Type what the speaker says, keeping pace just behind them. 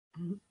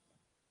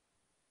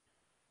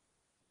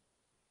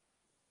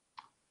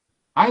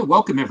Hi,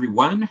 welcome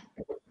everyone.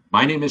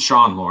 My name is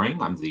Sean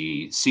Loring. I'm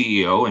the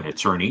CEO and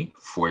attorney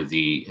for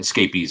the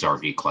Escapees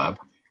RV Club.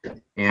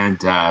 And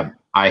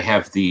I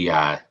have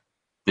the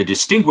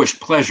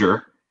distinguished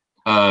pleasure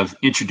of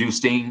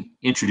introducing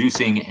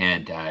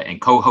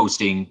and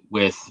co-hosting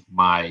with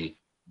my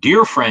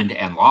dear friend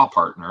and law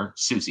partner,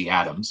 Susie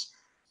Adams,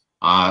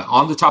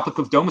 on the topic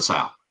of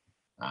domicile.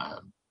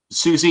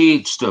 Susie,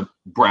 just to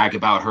brag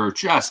about her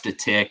just a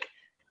tick,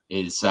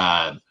 is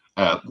a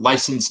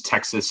licensed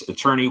Texas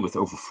attorney with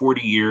over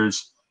 40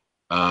 years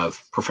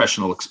of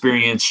professional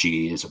experience.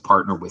 She is a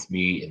partner with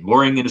me in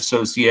Loring and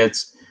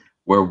Associates,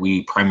 where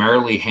we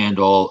primarily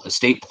handle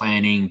estate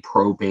planning,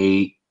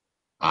 probate,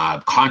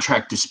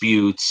 contract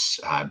disputes,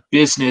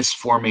 business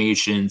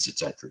formations, et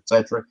cetera, et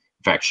cetera.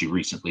 In fact, she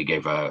recently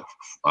gave a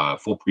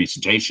full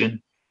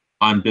presentation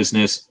on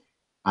business.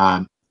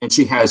 And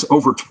she has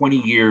over 20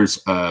 years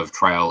of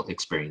trial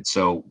experience.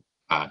 So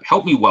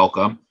help me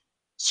welcome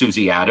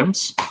Susie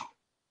Adams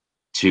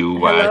to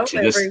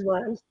this.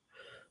 Everyone.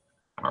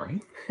 All right.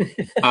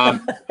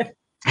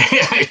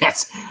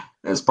 Yes,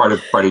 that's part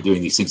of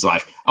doing these things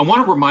live. I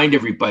want to remind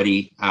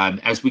everybody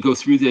as we go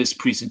through this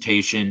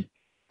presentation,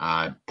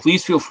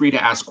 please feel free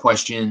to ask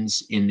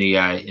questions in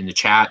the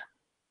chat.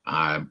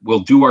 We'll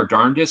do our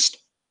darndest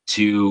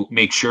to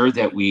make sure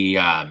that we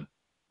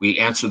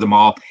answer them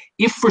all.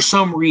 If for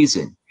some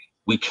reason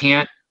we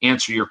can't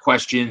answer your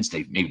questions,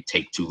 they maybe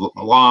take too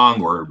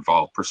long or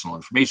involve personal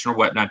information or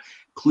whatnot,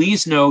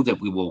 please know that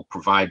we will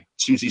provide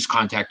Susie's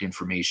contact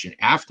information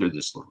after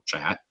this little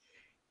chat,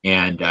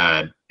 and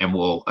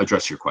we'll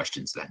address your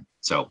questions then.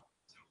 So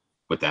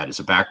with that as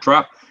a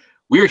backdrop,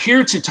 we're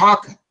here to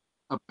talk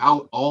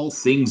about all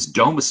things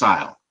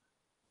domicile.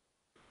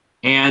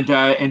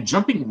 And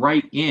jumping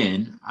right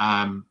in,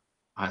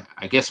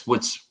 I guess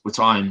what's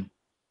on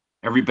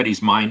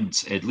everybody's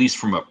minds, at least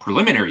from a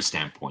preliminary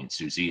standpoint,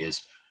 Susie,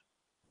 is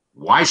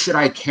why should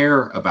I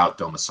care about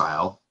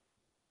domicile?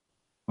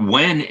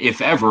 When, if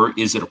ever,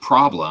 is it a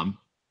problem?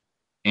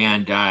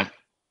 And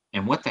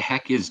what the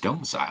heck is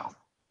domicile?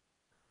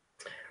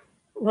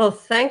 Well,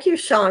 thank you,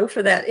 Sean,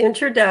 for that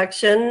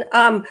introduction.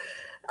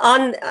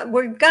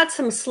 We've got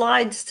some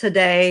slides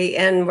today,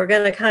 and we're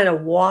going to kind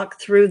of walk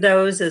through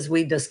those as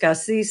we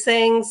discuss these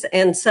things.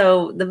 And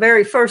so the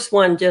very first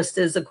one just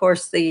is, of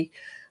course,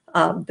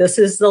 this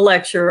is the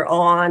lecture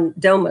on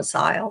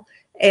domicile.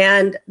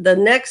 And the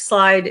next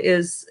slide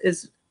is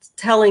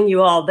telling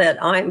you all that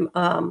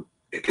I'm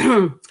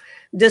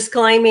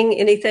disclaiming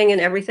anything and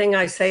everything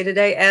I say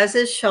today, as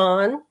is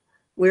Sean.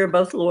 We're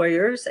both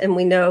lawyers, and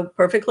we know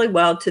perfectly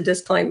well to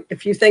disclaim.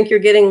 If you think you're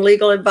getting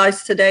legal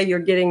advice today, you're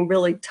getting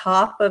really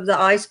top of the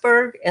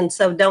iceberg. And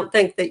so don't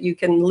think that you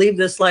can leave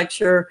this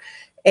lecture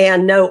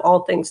and know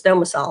all things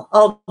domicile,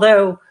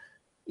 although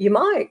you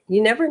might,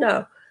 you never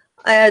know.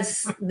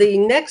 As the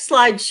next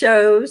slide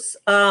shows,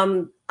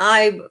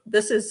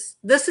 this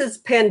is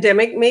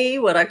pandemic me,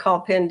 what I call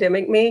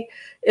pandemic me.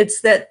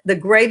 It's that the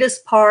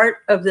greatest part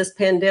of this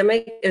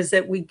pandemic is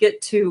that we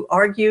get to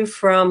argue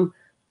from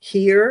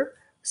here.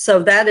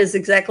 So that is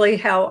exactly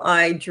how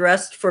I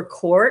dressed for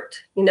court,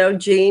 you know,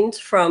 jeans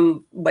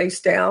from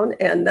waist down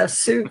and the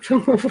suit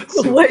from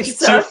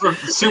waist up.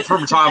 Suit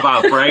from top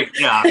up, right?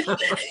 Yeah.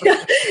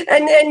 Yeah.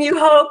 And then you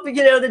hope,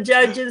 you know, the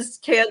judges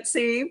can't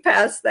see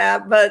past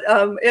that. But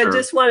I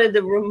just wanted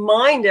to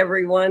remind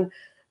everyone,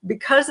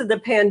 because of the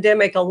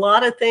pandemic, a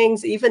lot of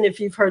things, even if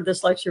you've heard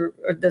this lecture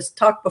or this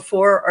talk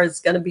before, is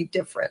going to be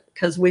different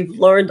because we've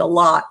learned a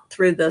lot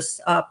through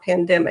this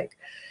pandemic.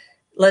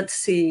 Let's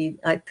see,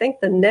 I think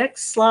the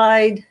next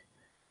slide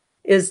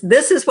is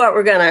what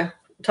we're going to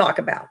talk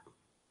about.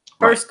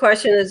 First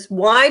question is,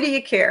 why do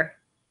you care?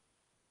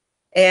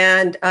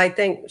 And I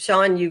think,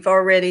 Sean, you've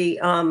already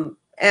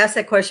asked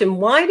that question.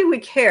 Why do we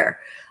care?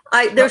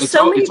 It's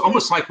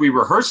almost like we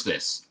rehearsed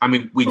this. I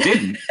mean, we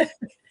didn't,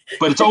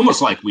 but it's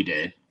almost like we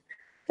did.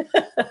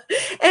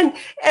 And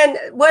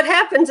what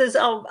happens is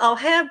I'll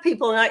have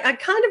people, and I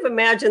kind of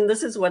imagine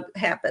this is what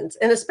happens,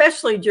 and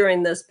especially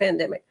during this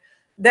pandemic,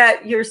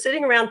 that you're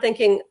sitting around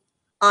thinking,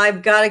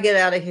 I've got to get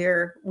out of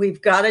here. We've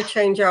got to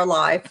change our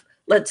life.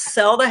 Let's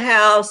sell the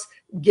house,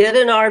 get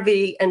an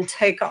RV, and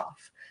take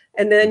off.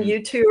 And then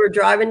you two are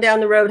driving down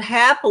the road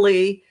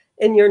happily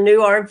in your new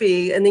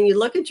RV. And then you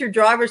look at your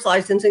driver's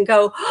license and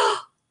go,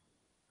 oh,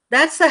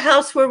 that's the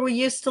house where we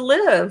used to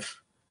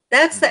live.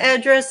 That's the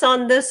address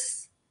on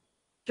this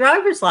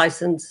driver's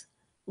license.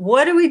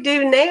 What do we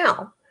do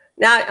now?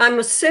 Now, I'm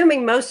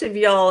assuming most of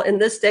y'all in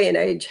this day and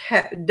age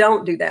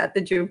don't do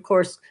that you, of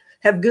course,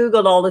 have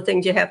Googled all the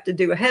things you have to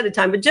do ahead of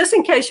time. But just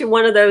in case you're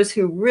one of those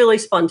who really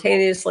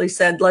spontaneously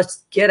said,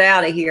 let's get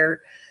out of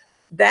here,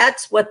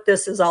 that's what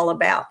this is all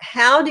about.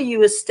 How do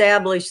you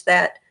establish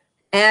that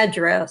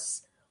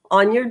address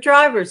on your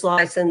driver's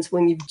license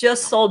when you've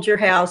just sold your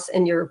house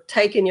and you're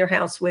taking your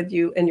house with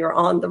you and you're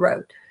on the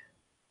road?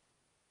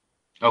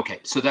 Okay,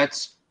 so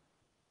that's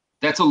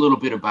a little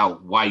bit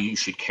about why you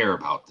should care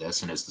about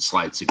this. And as the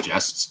slide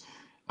suggests,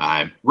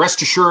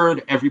 Rest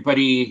assured,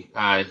 everybody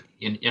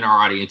in our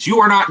audience, you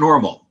are not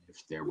normal.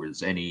 If there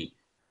was any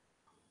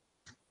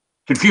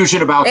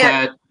confusion about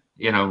that,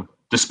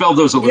 dispel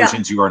those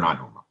illusions. Yeah. You are not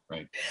normal,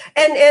 right?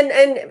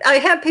 And I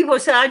have people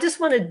say, I just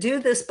want to do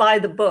this by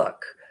the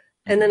book.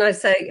 And then I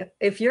say,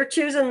 if you're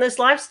choosing this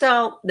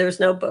lifestyle, there's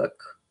no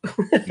book.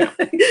 Yeah.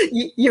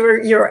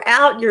 you're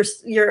out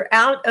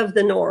of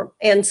the norm.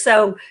 And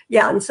so,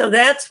 and so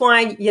that's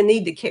why you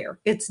need to care.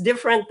 It's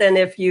different than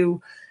if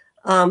you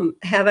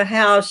have a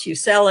house, you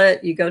sell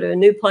it, you go to a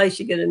new place,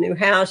 you get a new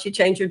house, you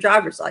change your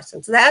driver's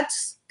license.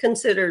 That's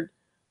considered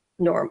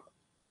normal.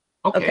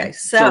 Okay.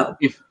 So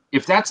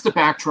if that's the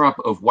backdrop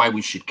of why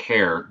we should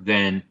care,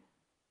 then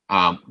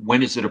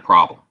when is it a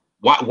problem?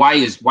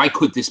 Why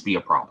could this be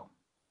a problem?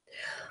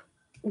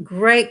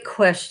 Great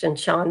question,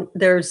 Sean.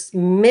 There's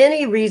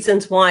many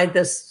reasons why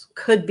this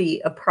could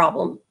be a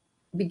problem,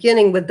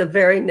 beginning with the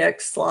very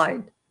next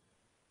slide.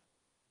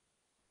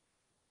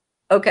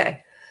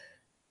 Okay.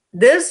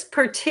 This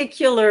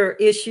particular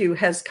issue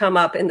has come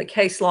up in the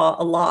case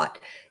law a lot.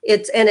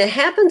 And it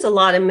happens a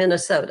lot in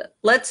Minnesota.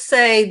 Let's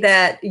say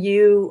that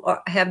you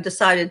have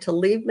decided to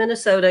leave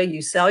Minnesota,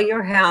 you sell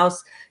your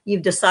house,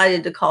 you've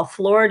decided to call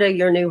Florida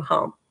your new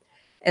home.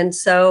 And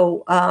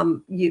so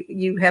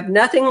you have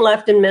nothing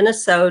left in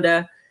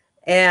Minnesota,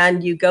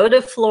 and you go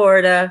to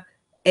Florida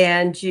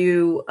and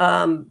you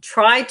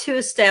try to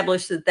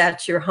establish that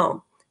that's your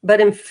home.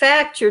 But in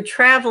fact, you're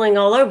traveling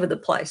all over the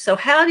place. So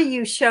how do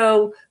you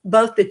show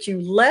both that you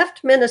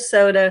left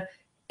Minnesota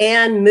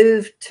and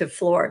moved to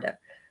Florida?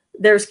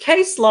 There's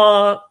case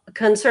law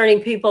concerning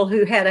people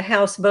who had a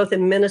house both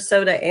in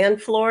Minnesota and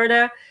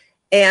Florida,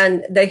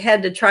 and they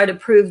had to try to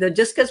prove that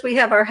just because we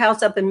have our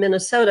house up in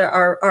Minnesota,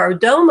 our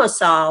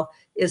domicile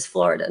is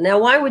Florida. Now,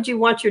 why would you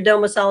want your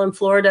domicile in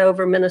Florida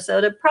over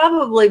Minnesota?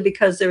 Probably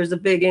because there's a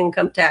big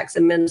income tax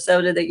in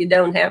Minnesota that you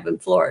don't have in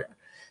Florida.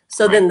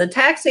 So then the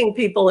taxing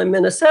people in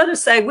Minnesota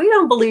say, we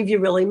don't believe you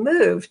really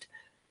moved.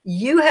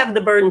 You have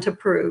the burden to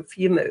prove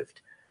you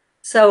moved.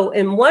 So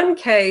in one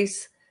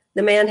case,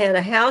 the man had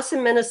a house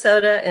in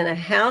Minnesota and a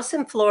house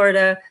in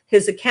Florida.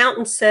 His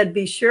accountant said,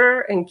 be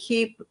sure and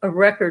keep a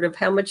record of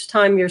how much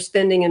time you're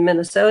spending in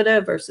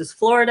Minnesota versus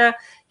Florida.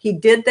 He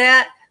did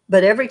that,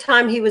 but every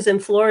time he was in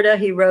Florida,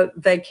 he wrote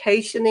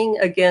vacationing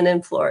again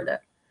in Florida.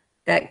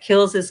 That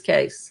kills his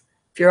case.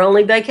 If you're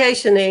only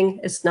vacationing,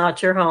 it's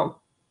not your home.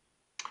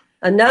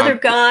 Another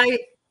guy,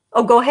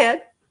 go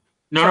ahead.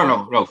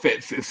 No.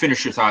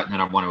 Finish your thought, and then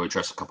I want to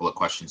address a couple of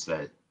questions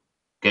that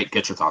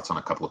get your thoughts on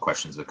a couple of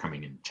questions that are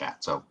coming in the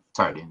chat. So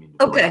sorry, I didn't mean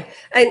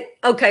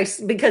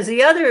to. Because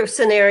the other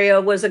scenario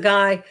was a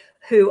guy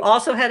who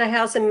also had a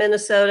house in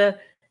Minnesota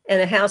and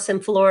a house in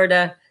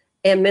Florida,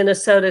 and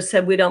Minnesota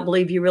said, we don't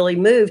believe you really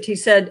moved. He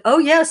said, oh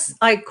yes,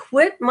 I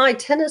quit my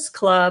tennis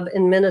club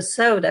in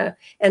Minnesota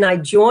and I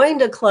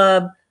joined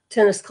a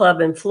tennis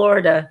club in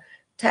Florida.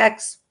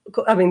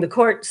 The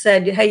court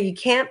said, hey, you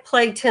can't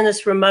play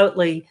tennis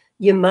remotely.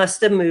 You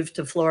must have moved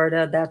to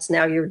Florida. That's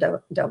now your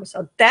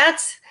domicile.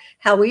 That's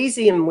how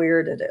easy and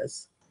weird it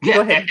is. Yeah,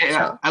 go ahead,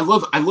 I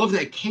love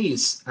that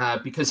case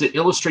because it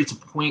illustrates a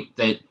point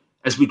that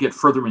as we get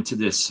further into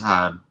this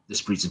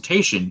this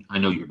presentation, I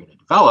know you're going to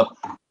develop,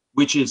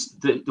 which is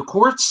the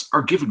courts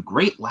are given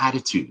great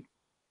latitude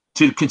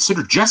to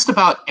consider just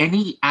about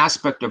any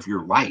aspect of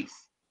your life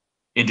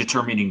in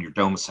determining your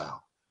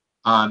domicile.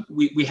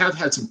 We have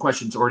had some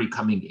questions already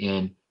coming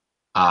in.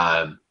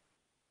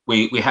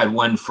 We had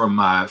one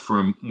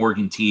from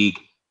Morgan Teague.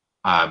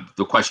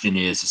 The question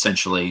is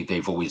essentially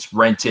they've always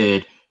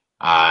rented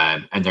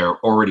and they're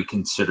already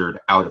considered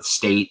out of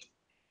state.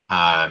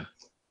 I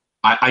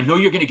know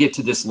you're going to get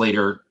to this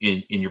later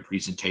in your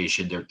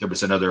presentation. There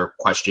was another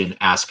question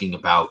asking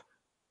about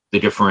the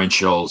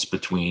differentials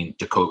between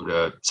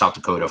Dakota, South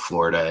Dakota,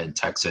 Florida, and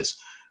Texas.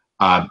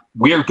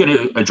 We are going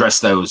to address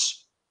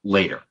those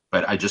later,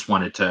 but I just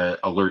wanted to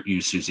alert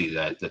you, Susie,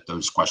 that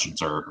those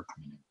questions are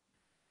coming in.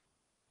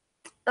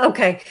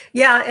 Okay.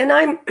 Yeah. And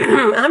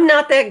I'm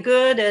not that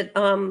good at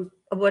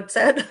what's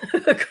that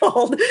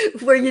called,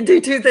 where you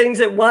do two things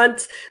at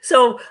once.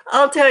 So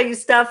I'll tell you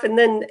stuff, and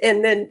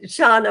then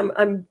Sean,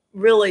 I'm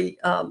really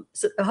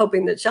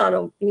hoping that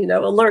Sean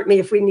will alert me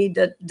if we need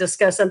to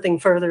discuss something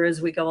further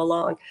as we go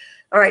along.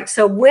 All right.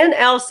 So when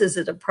else is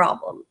it a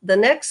problem? The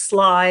next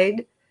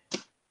slide.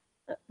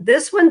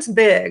 This one's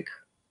big,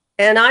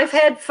 and I've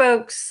had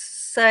folks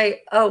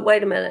say, "Oh,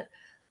 wait a minute.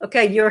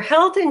 Okay, your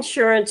health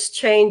insurance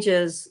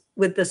changes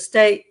with the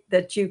state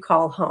that you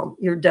call home,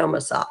 your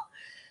domicile."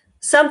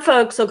 Some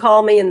folks will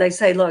call me and they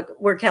say, look,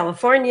 we're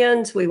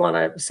Californians. We want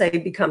to say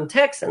become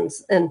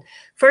Texans. And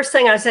first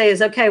thing I say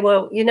is, okay,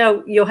 well,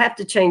 you'll have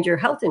to change your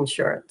health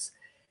insurance.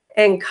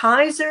 And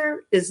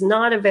Kaiser is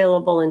not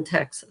available in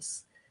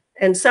Texas.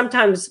 And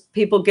sometimes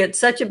people get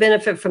such a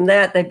benefit from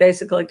that, they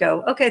basically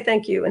go, okay,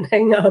 thank you, and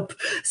hang up.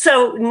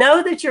 So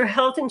know that your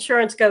health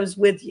insurance goes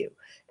with you.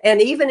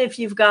 And even if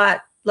you've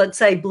got, let's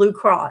say, Blue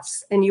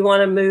Cross, and you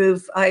want to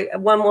move,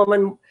 one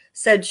woman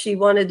said she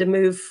wanted to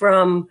move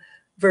from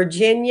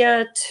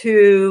Virginia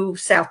to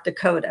South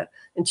Dakota.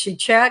 And she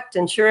checked,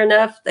 and sure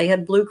enough, they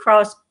had Blue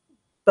Cross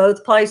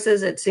both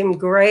places. It seemed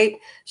great.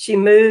 She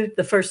moved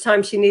the first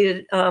time she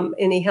needed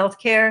any health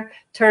care.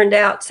 Turned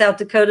out South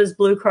Dakota's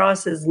Blue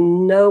Cross is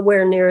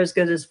nowhere near as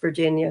good as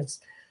Virginia's.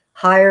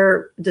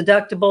 Higher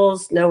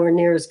deductibles, nowhere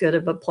near as good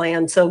of a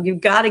plan. So you've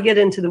got to get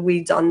into the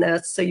weeds on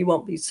this so you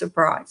won't be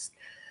surprised.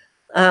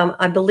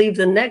 I believe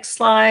the next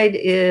slide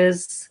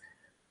is,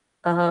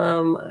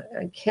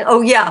 I can't,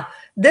 oh yeah,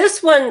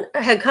 this one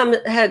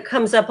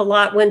comes up a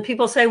lot when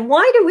people say,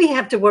 why do we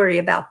have to worry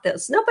about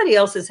this? Nobody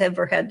else has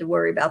ever had to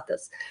worry about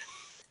this.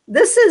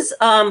 This is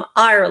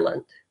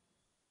Ireland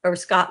or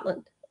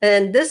Scotland.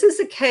 And this is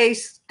a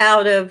case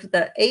out of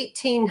the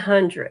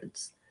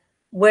 1800s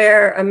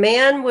where a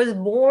man was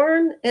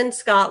born in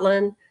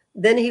Scotland.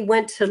 Then he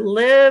went to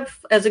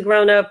live as a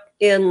grown-up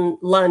in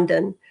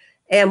London.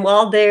 And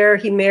while there,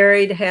 he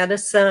married, had a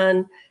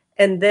son,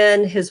 and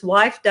then his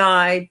wife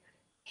died.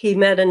 He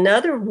met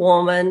another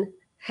woman,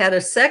 had a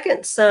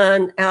second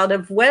son out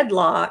of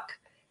wedlock,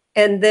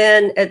 and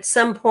then at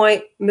some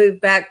point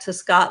moved back to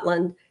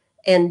Scotland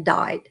and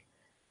died.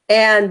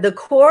 And the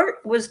court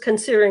was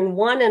considering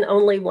one and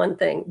only one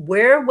thing.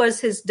 Where was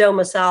his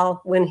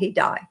domicile when he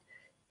died?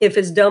 If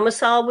his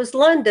domicile was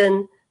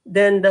London,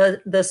 then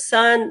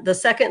the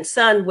second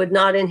son would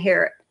not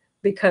inherit,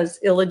 because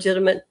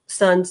illegitimate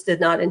sons did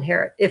not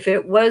inherit. If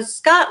it was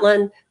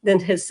Scotland, then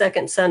his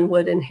second son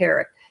would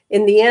inherit.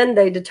 In the end,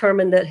 they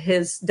determined that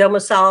his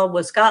domicile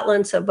was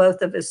Scotland, so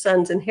both of his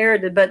sons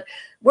inherited. But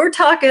we're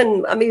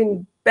talking, I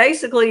mean,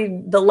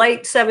 basically the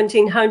late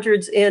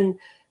 1700s in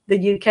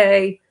the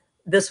UK.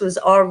 This was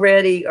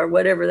already, or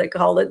whatever they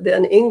called it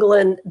then,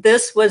 England.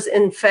 This was,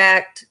 in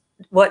fact,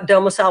 what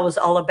domicile was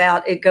all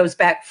about. It goes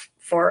back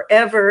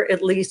forever,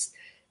 at least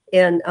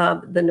in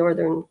the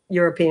Northern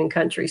European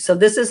countries. So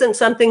this isn't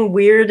something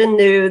weird and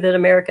new that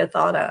America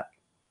thought up.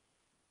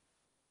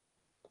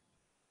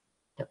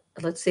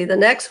 Let's see the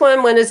next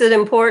one. When is it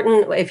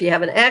important? If you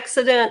have an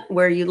accident,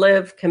 where you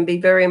live can be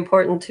very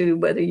important to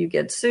whether you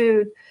get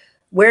sued,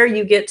 where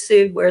you get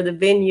sued, where the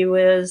venue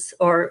is,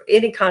 or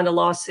any kind of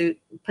lawsuit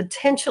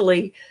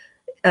potentially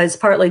is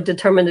partly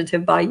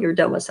determinative by your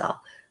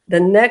domicile. The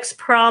next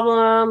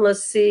problem,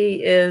 let's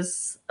see,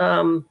 is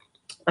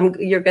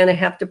you're going to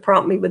have to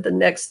prompt me with the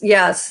next.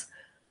 Yes,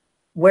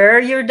 where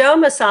you're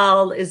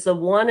domiciled is the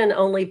one and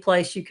only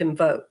place you can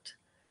vote.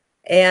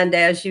 And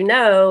as you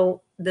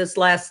know, this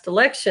last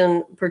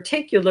election,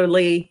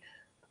 particularly,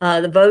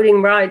 the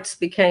voting rights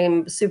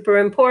became super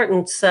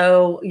important.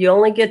 So you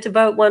only get to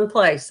vote one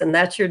place, and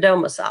that's your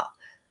domicile.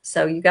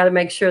 So you got to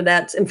make sure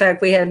that's, in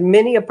fact, we had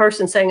many a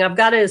person saying, I've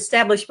got to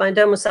establish my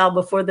domicile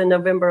before the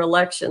November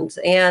elections.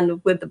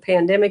 And with the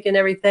pandemic and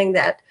everything,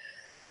 that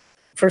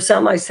for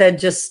some, I said,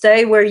 just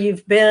stay where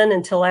you've been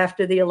until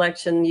after the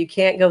election. You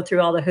can't go through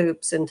all the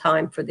hoops in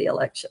time for the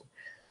election.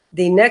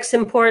 The next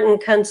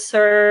important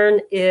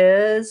concern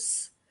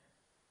is,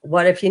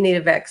 what if you need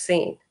a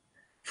vaccine?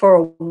 For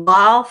a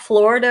while,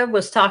 Florida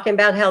was talking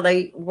about how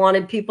they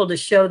wanted people to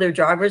show their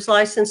driver's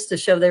license to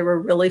show they were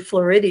really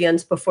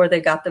Floridians before they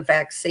got the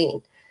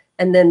vaccine.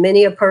 And then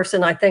many a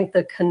person, I think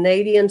the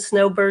Canadian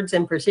snowbirds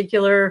in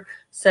particular,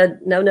 said,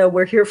 no,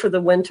 we're here for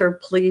the winter.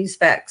 Please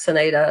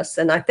vaccinate us.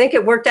 And I think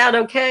it worked out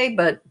okay.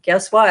 But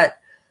guess what?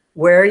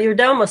 Where your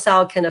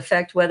domicile can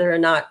affect whether or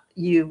not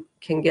you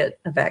can get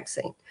a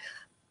vaccine.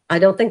 I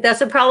don't think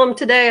that's a problem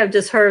today. I've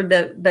just heard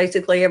that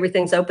basically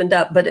everything's opened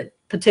up, but it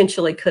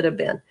potentially could have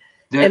been.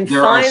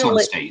 There are some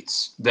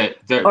states that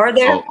are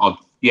there.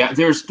 Yeah,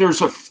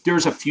 there's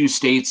a few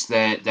states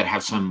that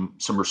have some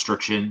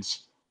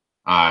restrictions.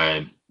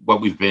 What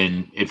we've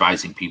been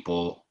advising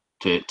people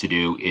to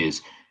do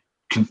is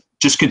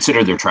just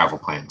consider their travel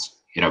plans.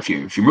 You know, if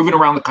you're moving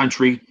around the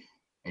country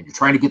and you're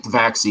trying to get the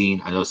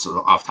vaccine, I know it's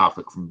off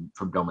topic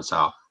from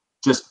domicile.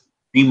 Just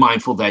be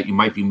mindful that you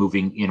might be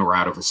moving in or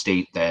out of a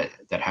state that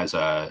has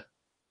a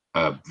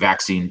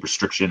vaccine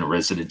restriction or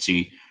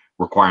residency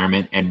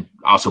requirement. And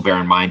also bear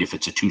in mind, if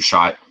it's a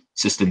 2-shot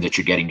system that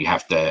you're getting, you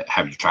have to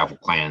have your travel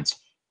plans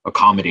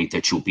accommodate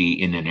that you'll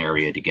be in an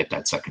area to get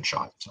that second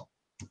shot. So,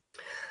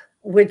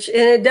 which, and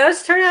it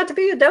does turn out to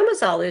be a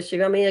domicile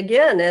issue. I mean,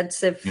 again,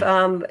 it's if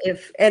and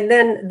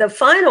then the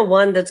final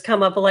one that's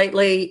come up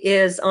lately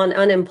is on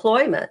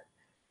unemployment.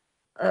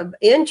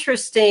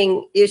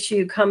 Interesting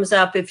issue comes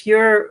up if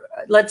you're,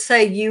 let's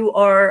say you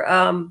are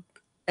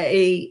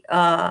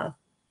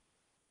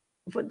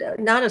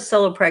not a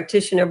solo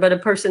practitioner, but a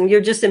person,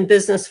 you're just in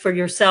business for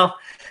yourself.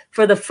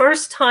 For the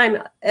first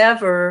time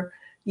ever,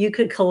 you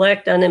could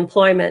collect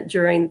unemployment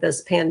during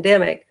this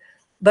pandemic,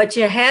 but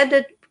you had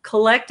to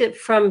collect it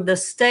from the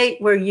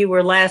state where you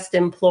were last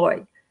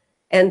employed.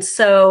 And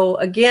so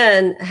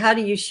again, how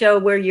do you show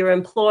where you're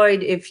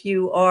employed if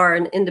you are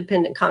an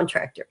independent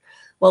contractor?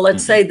 Well,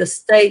 let's say the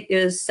state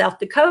is South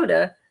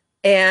Dakota,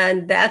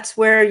 and that's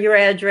where your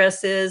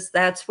address is.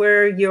 That's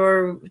where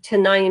your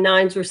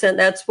 1099s were sent.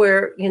 That's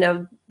where,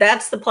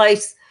 that's the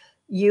place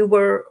you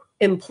were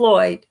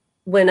employed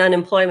when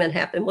unemployment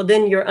happened. Well,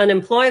 then your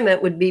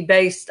unemployment would be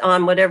based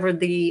on whatever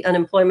the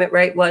unemployment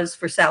rate was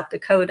for South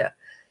Dakota.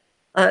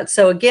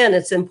 So again,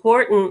 it's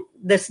important.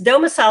 This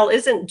domicile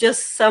isn't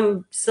just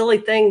some silly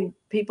thing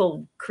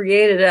people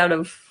created out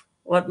of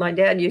what my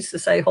dad used to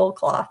say, whole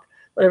cloth,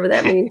 whatever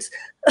that means.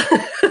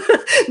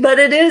 But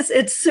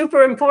it's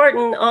super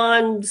important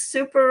on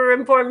super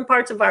important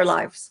parts of our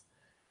lives.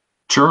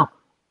 Sure,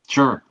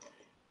 sure.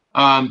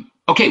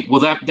 Okay, well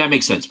that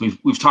makes sense.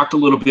 We've talked a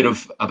little bit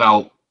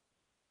about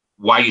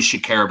why you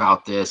should care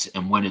about this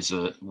and what is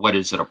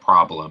it a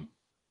problem.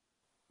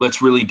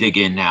 Let's really dig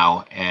in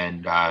now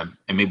and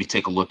maybe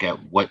take a look at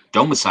what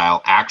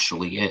domicile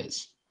actually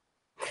is.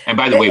 And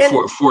by the way,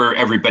 for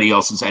everybody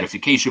else's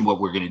edification, what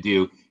we're going to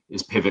do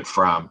is pivot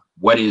from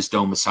what is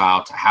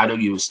domicile to how do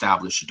you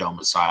establish a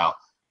domicile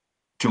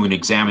to an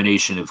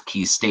examination of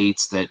key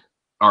states that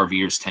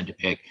RVers tend to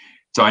pick.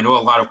 So I know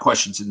a lot of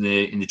questions in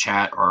the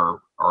chat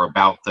are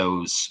about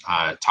those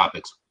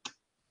topics.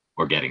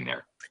 We're getting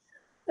there.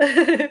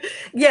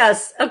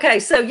 Yes. Okay.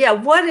 So yeah,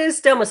 what is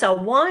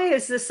domicile? Why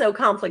is this so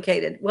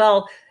complicated?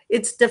 Well,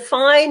 it's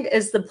defined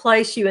as the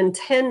place you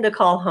intend to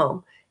call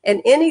home.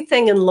 And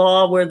anything in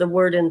law where the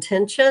word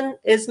intention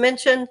is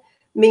mentioned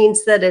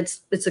means that it's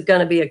going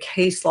to be a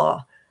case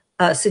law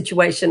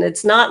situation.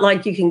 It's not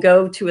like you can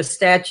go to a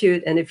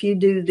statute and if you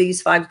do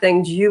these 5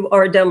 things, you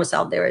are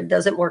domiciled there. It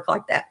doesn't work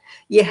like that.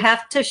 You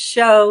have to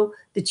show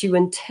that you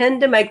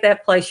intend to make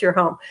that place your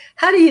home.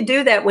 How do you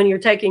do that when you're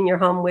taking your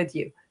home with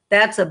you?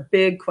 That's a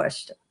big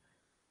question.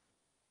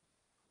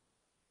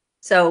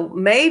 So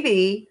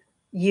maybe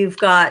you've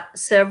got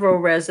several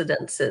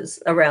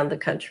residences around the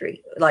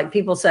country. Like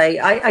people say,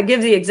 I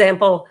give the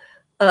example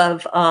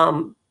of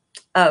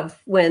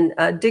when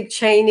Dick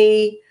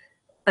Cheney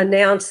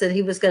announced that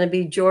he was going to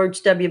be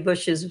George W.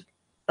 Bush's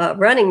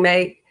running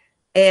mate,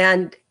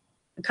 and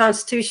the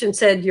Constitution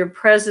said your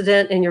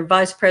president and your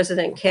vice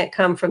president can't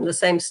come from the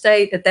same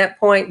state. At that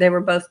point, they were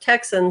both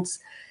Texans.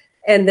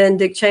 And then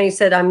Dick Cheney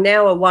said, I'm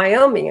now a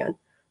Wyomingian.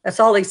 That's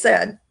all he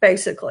said,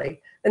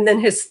 basically. And then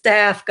his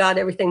staff got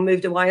everything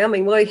moved to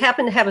Wyoming. Well, he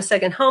happened to have a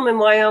second home in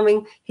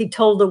Wyoming. He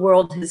told the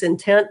world his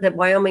intent that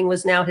Wyoming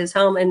was now his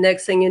home. And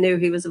next thing you knew,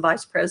 he was a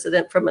vice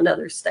president from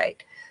another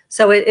state.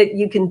 So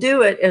you can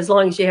do it as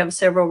long as you have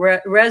several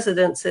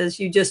residences.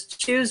 You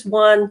just choose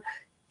one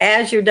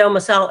as your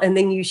domicile, and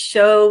then you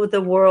show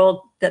the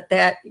world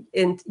that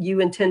you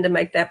intend to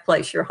make that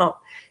place your home.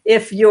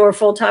 If you're a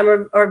full-time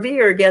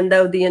RVer, again,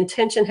 though, the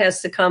intention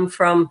has to come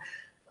from,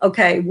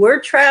 okay, we're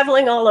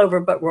traveling all over,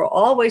 but we're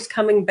always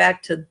coming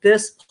back to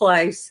this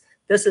place.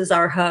 This is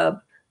our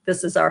hub.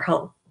 This is our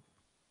home.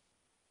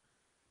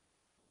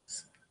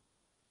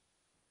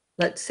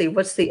 Let's see,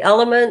 what's the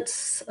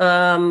elements?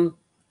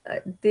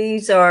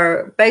 These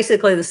are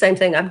basically the same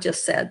thing I've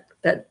just said,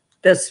 that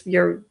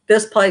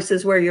this place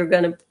is where you're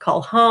going to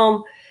call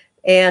home.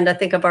 And I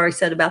think I've already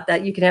said about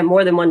that. You can have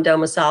more than one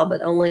domicile,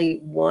 but only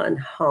one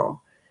home.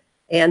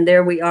 And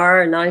there we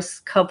are, a nice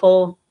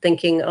couple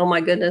thinking, oh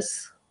my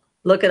goodness,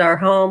 look at our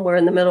home. We're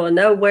in the middle of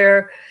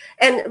nowhere.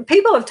 And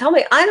people have told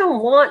me, I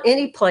don't want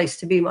any place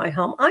to be my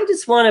home. I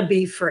just want to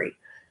be free.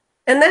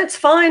 And that's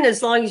fine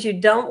as long as you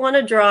don't want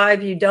to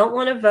drive, you don't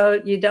want to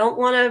vote, you don't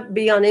want to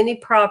be on any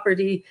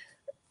property.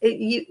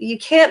 You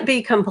can't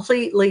be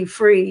completely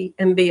free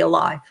and be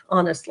alive,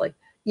 honestly.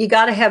 You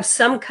got to have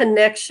some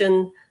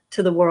connection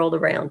to the world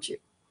around you.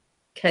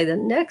 Okay, the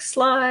next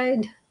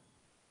slide.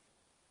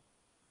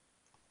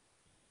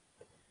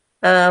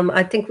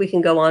 I think we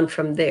can go on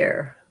from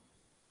there.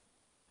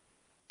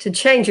 To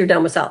change your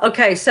domicile.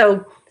 Okay,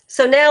 so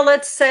now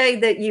let's say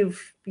that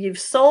you've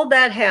sold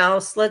that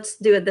house. Let's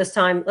do it this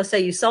time. Let's say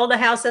you sold a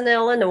house in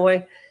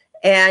Illinois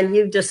and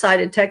you've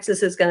decided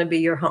Texas is going to be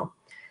your home.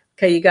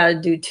 Okay, you got to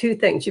do 2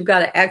 things. You've got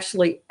to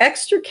actually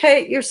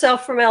extricate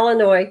yourself from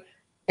Illinois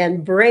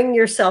and bring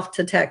yourself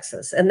to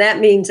Texas. And that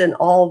means in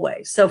all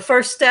ways. So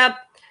first step,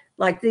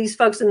 like these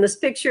folks in this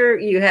picture,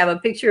 you have a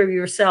picture of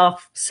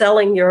yourself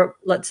selling your,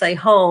 let's say,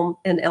 home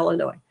in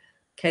Illinois.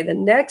 Okay, the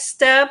next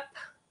step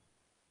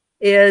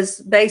is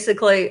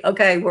basically,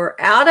 okay, we're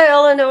out of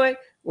Illinois,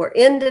 we're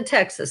into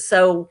Texas.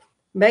 So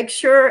make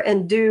sure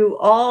and do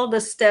all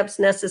the steps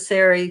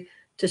necessary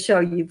to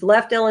show you've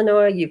left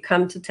Illinois, you've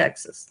come to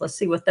Texas. Let's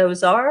see what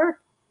those are.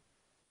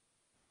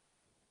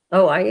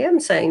 Oh, I am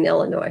saying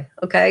Illinois.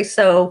 Okay,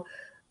 so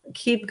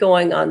keep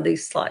going on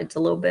these slides a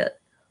little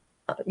bit.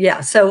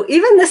 Yeah, so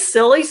even the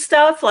silly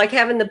stuff, like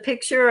having the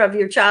picture of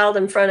your child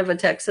in front of a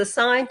Texas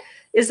sign,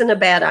 isn't a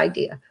bad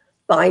idea.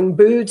 Buying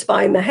boots,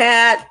 buying the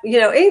hat,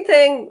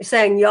 anything,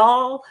 saying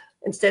y'all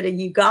instead of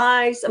you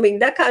guys. I mean,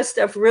 that kind of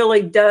stuff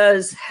really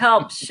does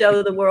help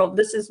show the world,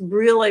 this is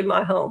really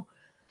my home.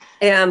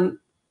 And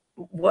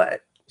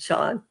what,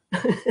 Sean?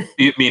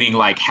 Meaning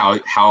like how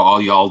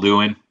all y'all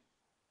doing?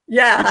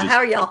 Yeah, how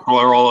are y'all?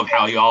 Plural of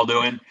how y'all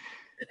doing.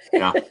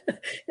 Yeah.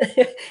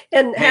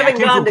 And hey, having I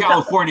came gone from to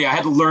California, I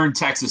had to learn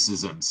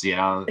Texasisms.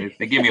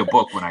 They gave me a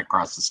book when I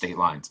crossed the state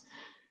lines.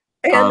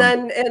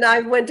 And I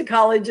went to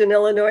college in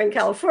Illinois and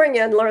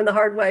California and learned the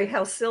hard way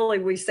how silly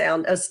we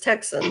sound as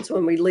Texans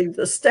when we leave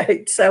the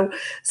state. So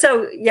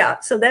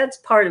that's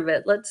part of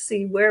it. Let's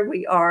see where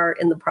we are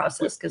in the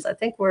process, because I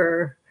think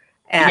we're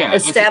at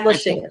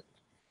establishing it.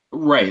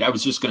 Right. I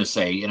was just going to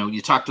say,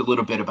 you talked a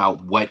little bit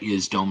about what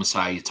is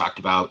domicile. You talked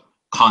about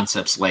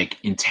concepts like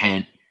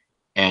intent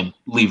and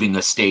leaving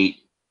a state,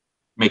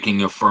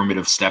 making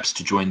affirmative steps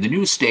to join the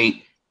new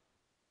state.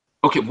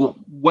 Okay, well,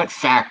 what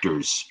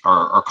factors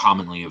are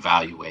commonly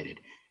evaluated?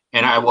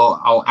 And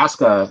I'll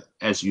ask,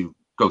 as you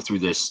go through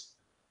this,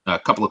 a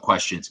couple of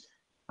questions.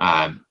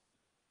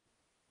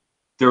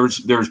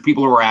 There's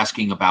people who are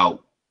asking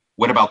about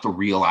what about the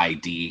Real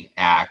ID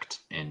Act,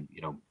 and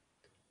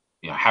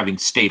having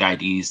state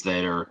IDs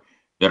that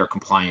are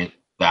compliant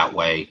that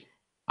way.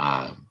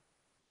 And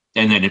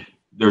then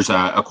there's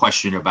a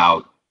question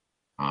about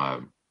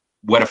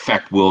what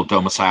effect will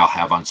domicile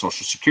have on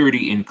Social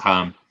Security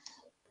income,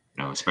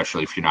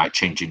 especially if you're not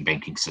changing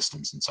banking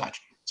systems and such.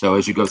 So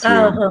as you go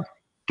through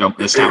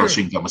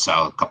establishing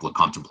domicile, a couple of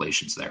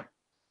contemplations there.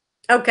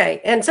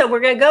 Okay, and so we're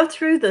going to go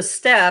through the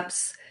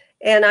steps.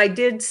 And I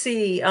did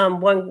see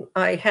one,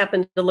 I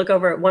happened to look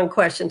over at one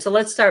question. So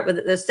let's start with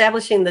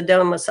establishing the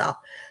domicile.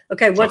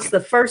 Okay, what's the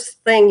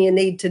first thing you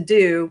need to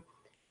do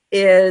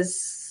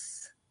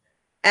is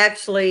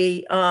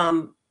actually,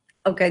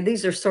 okay,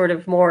 these are sort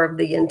of more of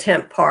the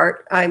intent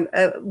part.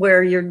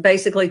 Where you're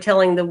basically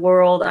telling the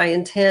world, I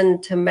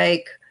intend to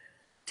make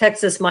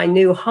Texas my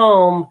new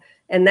home.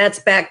 And that's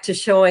back to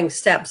showing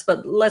steps.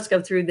 But let's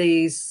go through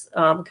these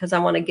because I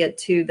want to get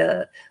to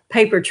the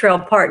paper trail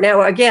part.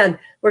 Now, again,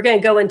 we're going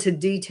to go into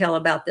detail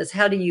about this.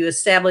 How do you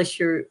establish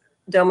your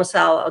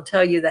domicile? I'll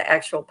tell you the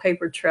actual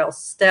paper trail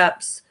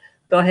steps.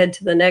 Go ahead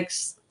to the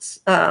next.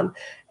 And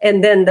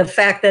then the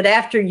fact that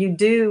after you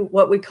do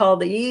what we call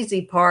the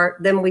easy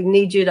part, then we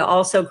need you to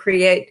also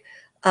create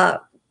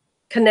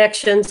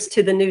connections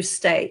to the new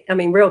state. I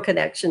mean, real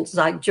connections,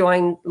 like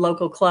join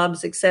local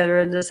clubs, et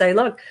cetera, to say,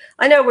 look,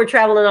 I know we're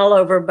traveling all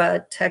over,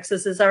 but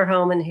Texas is our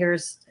home, and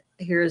here's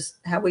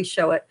how we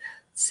show it.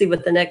 See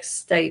what the next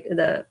state,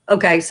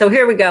 okay, so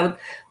here we go.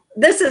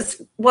 This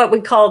is what we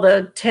call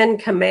the 10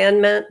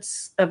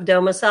 Commandments of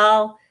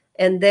domicile,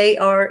 and they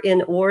are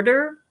in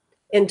order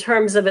in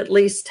terms of at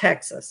least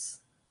Texas.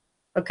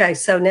 Okay,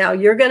 so now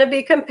you're going to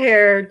be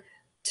compared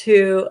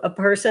to a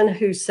person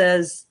who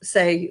sells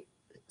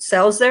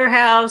their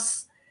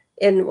house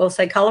in, we'll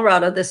say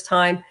Colorado this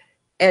time,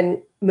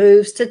 and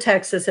moves to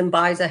Texas and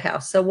buys a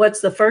house. So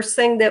what's the first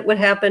thing that would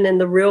happen in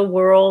the real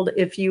world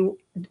if you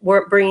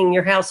weren't bringing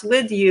your house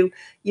with you?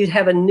 You'd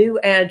have a new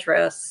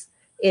address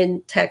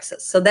in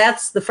Texas. So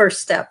that's the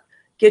first step.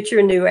 Get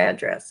your new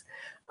address.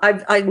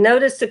 I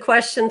noticed a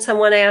question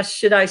someone asked,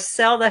 should I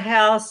sell the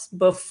house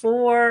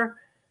before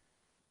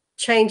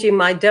changing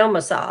my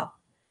domicile?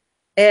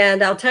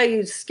 And I'll tell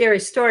you a scary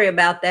story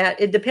about that.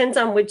 It depends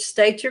on which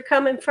state you're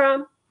coming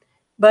from.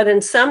 But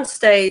in some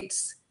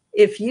states,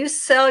 if you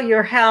sell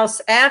your house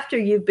after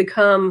you've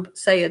become,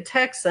 say, a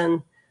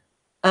Texan,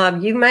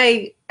 you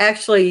may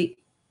actually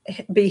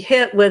be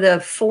hit with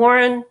a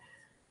foreign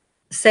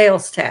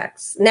sales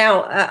tax.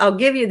 Now, I'll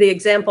give you the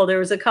example. There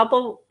was a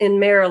couple in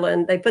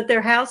Maryland. They put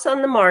their house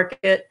on the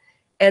market,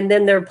 and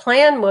then their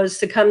plan was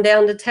to come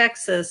down to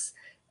Texas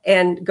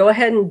and go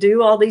ahead and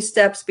do all these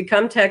steps,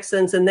 become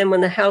Texans. And then when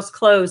the house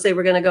closed, they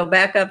were going to go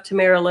back up to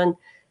Maryland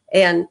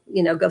and,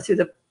 go through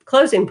the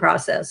closing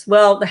process.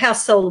 Well, the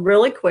house sold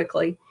really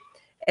quickly.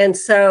 And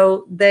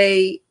so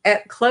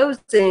at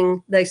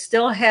closing, they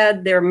still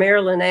had their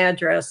Maryland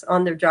address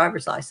on their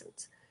driver's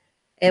license.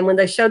 And when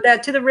they showed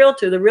that to the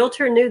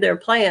realtor knew their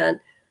plan.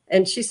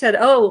 And she said,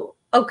 oh,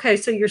 okay,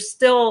 so you're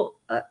still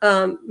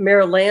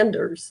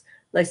Marylanders.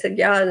 They said,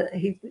 yeah.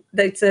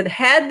 They said,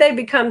 had they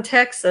become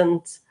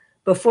Texans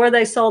before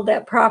they sold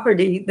that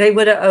property, they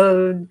would have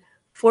owed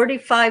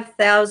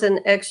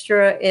 $45,000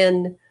 extra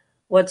in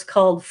what's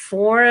called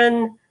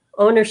foreign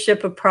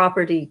ownership of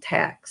property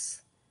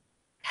tax.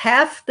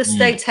 Half the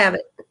states have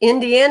it.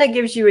 Indiana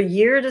gives you a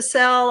year to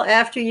sell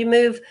after you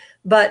move,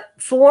 but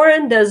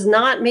foreign does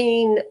not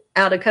mean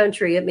out of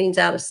country. It means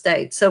out of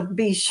state. So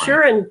be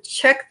sure and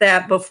check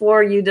that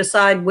before you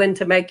decide when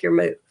to make your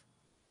move.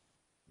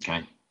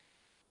 Okay.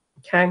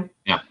 Okay.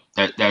 Yeah,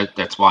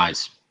 that's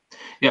wise.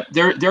 Yeah,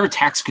 there are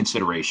tax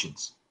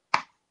considerations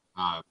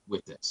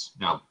with this.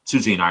 Now,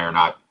 Susie and I are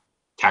not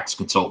tax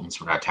consultants.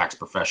 We're not tax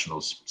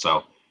professionals. So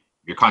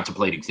if you're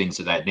contemplating things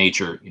of that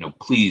nature,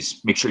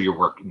 please make sure you're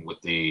working with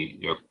the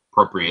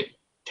appropriate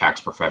tax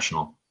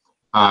professional.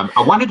 I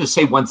wanted to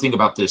say one thing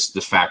about this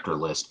factor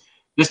list.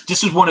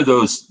 This is one of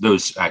those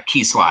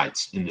key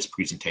slides in this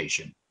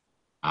presentation.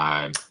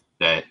 And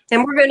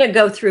we're going to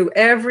go through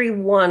every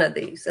one of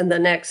these in the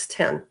next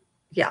 10.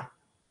 Yeah.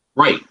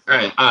 Right.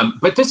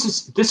 But this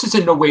is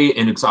in no way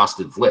an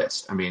exhaustive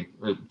list. I mean,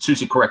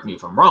 Susie, correct me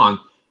if I'm wrong.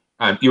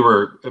 You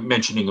were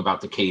mentioning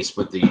about the case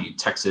with the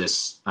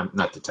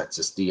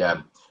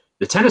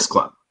the tennis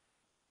club,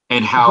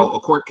 and how a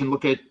court can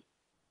look at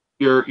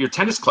your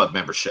tennis club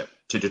membership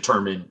to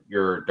determine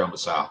your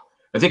domicile.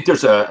 I think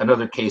there's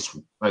another case,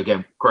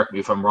 again, correct me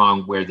if I'm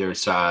wrong, where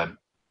there's the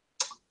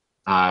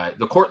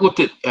court looked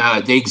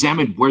at, they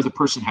examined where the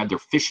person had their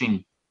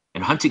fishing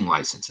and hunting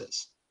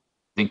licenses.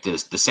 I think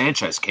the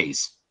Sanchez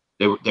case,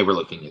 they were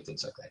looking at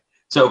things like that.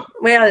 So,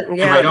 well,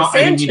 yeah, the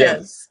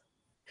Sanchez.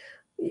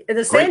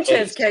 The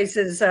Sanchez case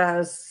is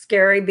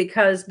scary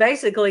because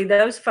basically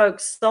those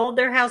folks sold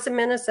their house in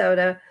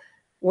Minnesota,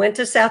 went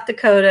to South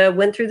Dakota,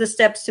 went through the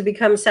steps to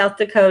become South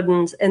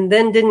Dakotans, and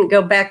then didn't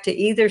go back to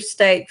either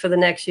state for the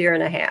next year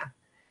and a half.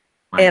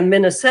 Right. And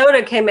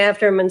Minnesota came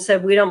after them and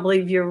said, "We don't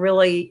believe you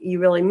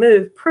really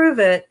moved. Prove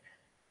it."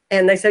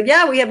 And they said,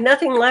 "Yeah, we have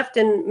nothing left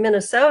in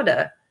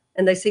Minnesota."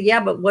 And they said, "Yeah,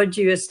 but what did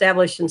you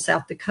establish in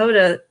South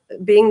Dakota?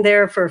 Being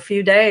there for a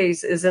few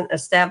days isn't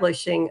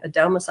establishing a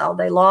domicile."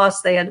 They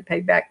lost. They had to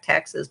pay back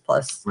taxes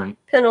plus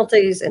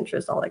penalties,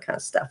 interest, all that kind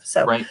of stuff.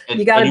 So and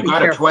you got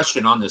a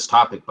question on this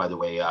topic, by the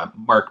way.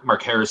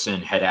 Mark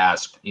Harrison had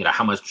asked,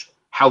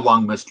 how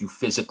long must you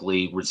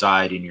physically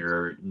reside in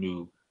your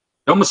new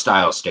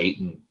domicile state,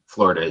 and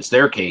Florida is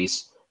their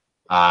case,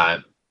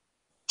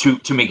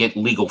 to make it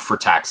legal for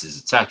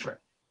taxes, etc.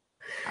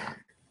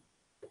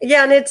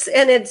 Yeah, and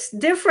it's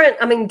different.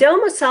 I mean,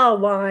 domicile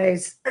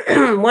wise,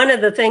 one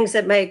of the things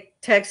that make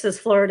Texas,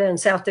 Florida, and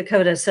South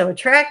Dakota so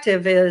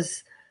attractive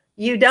is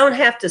you don't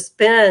have to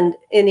spend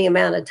any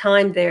amount of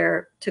time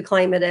there to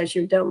claim it as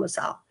your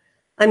domicile.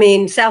 I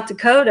mean, South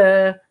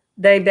Dakota,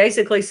 they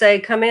basically say,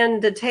 come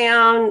into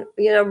town,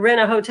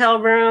 rent a hotel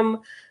room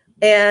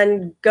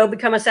and go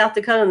become a South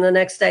Dakotan the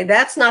next day.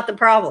 That's not the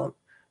problem.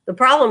 The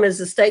problem is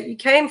the state you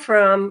came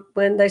from,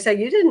 when they say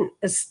you didn't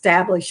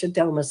establish a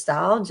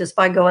domicile just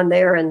by going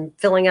there and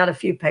filling out a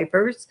few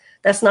papers.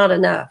 That's not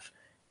enough.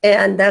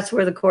 And that's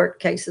where the court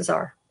cases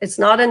are. It's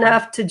not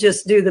enough to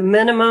just do the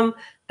minimum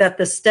that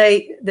the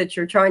state that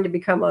you're trying to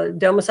become a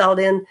domiciled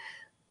in,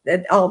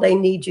 that all they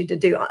need you to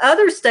do.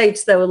 Other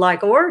states, though,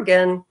 like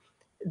Oregon,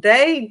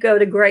 they go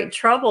to great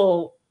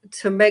trouble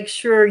to make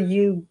sure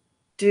you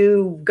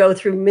do go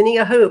through many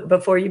a hoop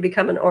before you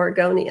become an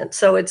Oregonian.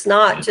 So it's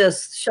not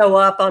just show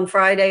up on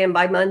Friday and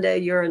by Monday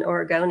you're an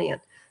Oregonian.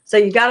 So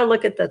you got to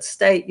look at the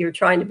state you're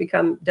trying to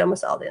become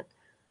domiciled in.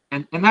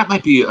 And that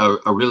might be a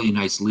really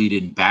nice lead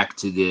in back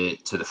to the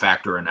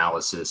factor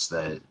analysis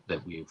that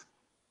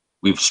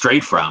we've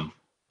strayed from.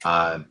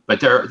 But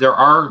there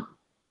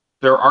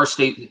are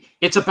states.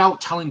 It's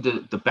about telling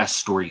the best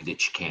story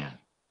that you can.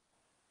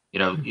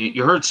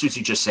 You heard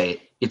Susie just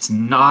say it's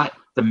not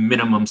the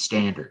minimum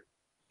standard.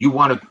 You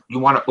want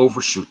to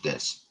overshoot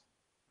this.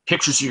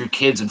 Pictures of your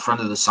kids in front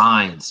of the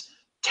signs,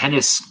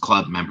 tennis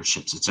club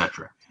memberships,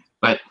 etc.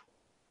 But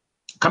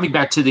coming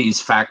back to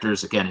these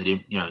factors again,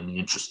 in the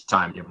interest of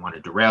time, didn't want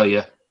to derail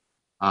you.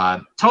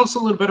 Tell us a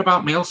little bit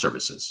about mail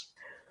services.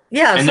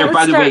 Yeah, and there,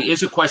 by the way,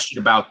 is a question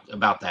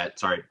about that.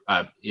 Sorry,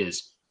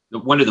 is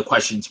one of the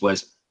questions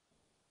was,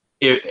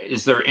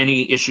 is there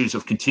any issues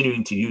of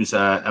continuing to use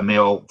a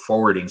mail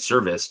forwarding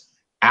service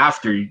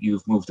after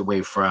you've moved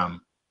away from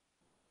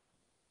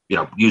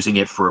using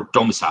it for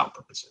domicile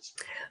purposes?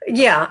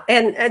 Yeah,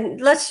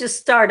 and let's just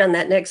start on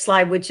that next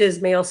slide, which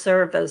is mail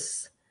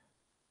service.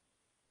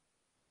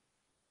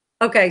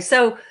 Okay,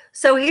 so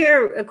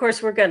here, of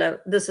course,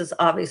 this is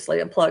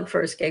obviously a plug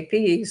for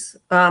escapees,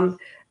 but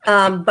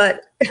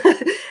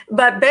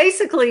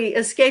basically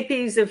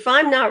escapees, if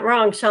I'm not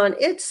wrong, Sean,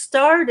 it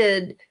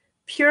started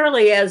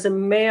purely as a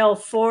mail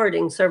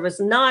forwarding service,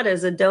 not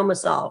as a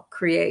domicile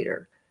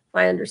creator.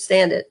 I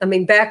understand it. I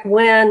mean, back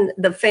when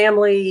the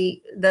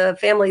family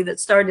that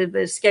started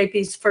the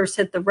escapees first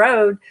hit the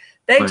road,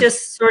 they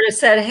just sort of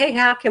said, "Hey,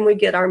 how can we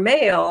get our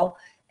mail?"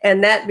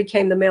 And that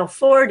became the mail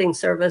forwarding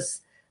service.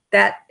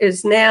 That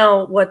is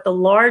now the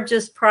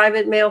largest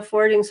private mail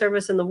forwarding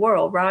service in the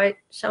world, right,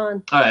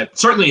 Sean?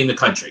 Certainly in the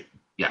country,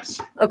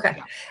 yes. Okay.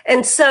 Yeah.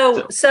 And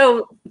so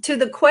to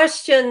the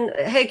question,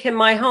 hey,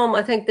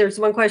 I think there's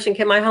one question,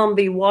 can my home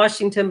be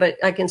Washington, but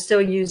I can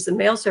still use the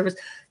mail service?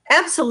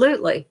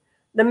 Absolutely.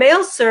 The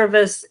mail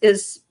service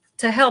is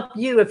to help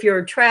you if you're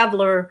a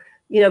traveler,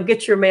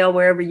 get your mail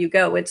wherever you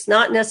go. It's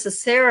not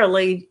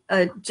necessarily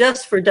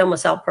just for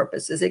domicile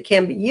purposes. It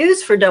can be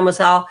used for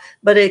domicile,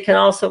 but it can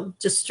also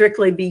just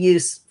strictly be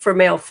used for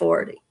mail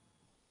forwarding.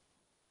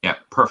 Yeah,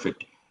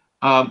 perfect.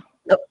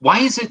 Why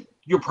is it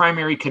your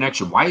primary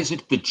connection? Why is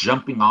it the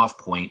jumping off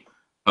point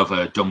of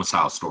a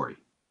domicile story?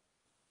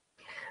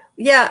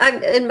 Yeah,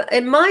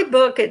 in my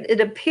book,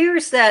 it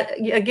appears that,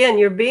 again,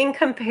 you're being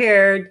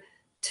compared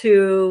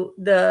to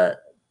the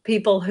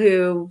people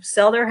who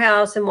sell their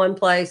house in one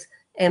place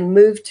and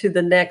move to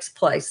the next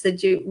place.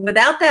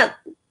 Without that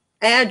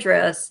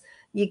address,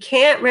 you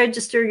can't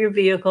register your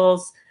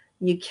vehicles,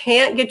 you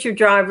can't get your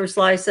driver's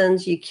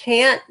license, you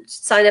can't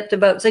sign up to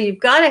vote. So you've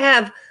got to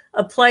have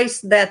a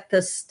place that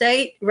the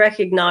state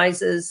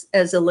recognizes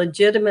as a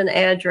legitimate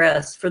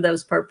address for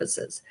those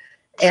purposes.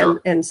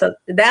 And so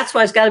that's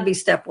why it's got to be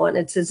step one.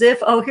 It's as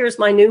if, here's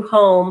my new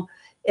home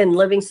in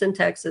Livingston,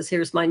 Texas,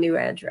 here's my new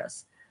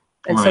address.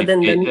 And so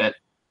then go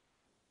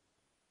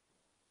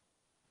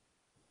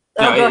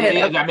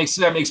ahead.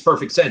 That makes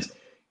perfect sense.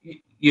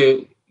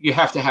 You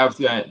have to have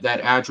that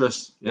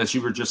address, as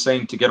you were just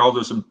saying, to get all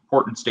those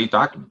important state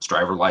documents: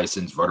 driver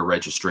license, voter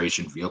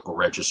registration, vehicle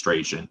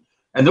registration.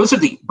 And those are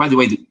by the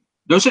way,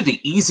 those are the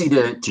easy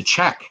to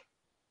check.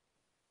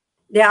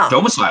 Yeah.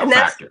 Domicile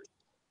factor.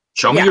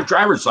 Show me your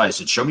driver's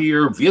license. Show me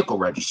your vehicle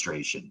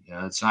registration.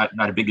 It's not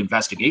a big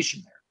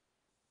investigation there.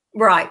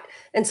 Right.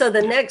 And so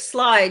the next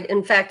slide,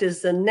 in fact,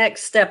 is the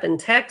next step in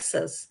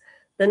Texas.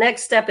 The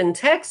next step in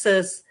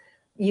Texas,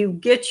 you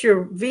get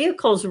your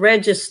vehicles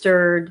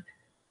registered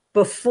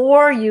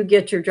before you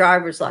get your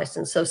driver's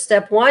license. So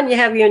step one, you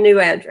have your new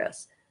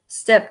address.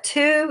 Step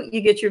two,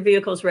 you get your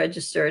vehicles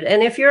registered.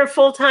 And if you're a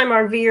full-time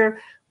RVer,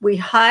 we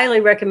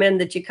highly recommend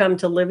that you come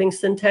to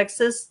Livingston,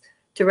 Texas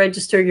to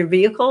register your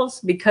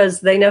vehicles because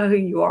they know who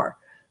you are.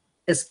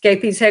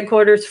 Escapees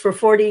headquarters for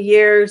 40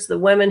 years. The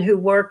women who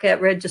work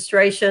at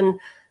registration,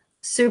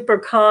 super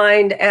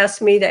kind,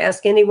 asked me to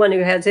ask anyone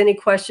who has any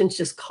questions,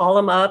 just call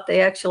them up.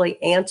 They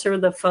actually answer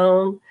the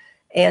phone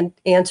and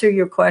answer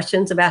your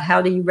questions about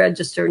how do you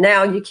register.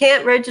 Now, you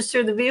can't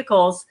register the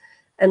vehicles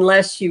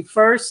unless you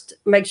first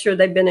make sure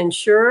they've been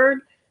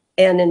insured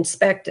and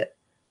inspected.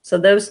 So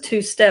those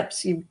two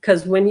steps,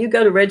 because when you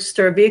go to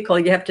register a vehicle,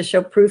 you have to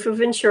show proof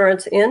of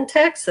insurance in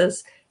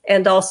Texas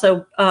and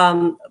also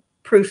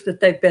proof that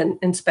they've been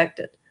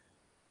inspected.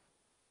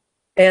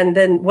 And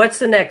then what's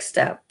the next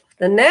step?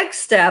 The next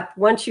step,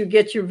 once you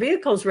get your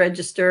vehicles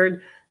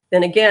registered,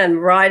 then again,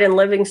 right in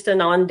Livingston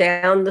on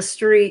down the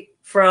street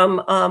from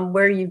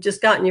where you've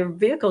just gotten your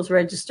vehicles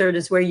registered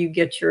is where you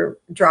get your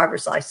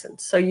driver's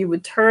license. So you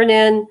would turn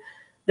in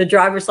the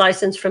driver's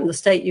license from the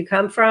state you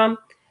come from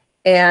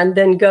and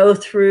then go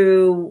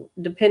through,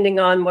 depending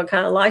on what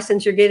kind of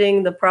license you're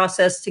getting, the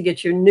process to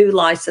get your new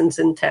license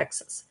in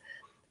Texas.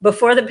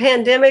 Before the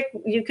pandemic,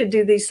 you could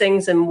do these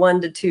things in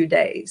 1 to 2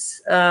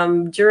 days.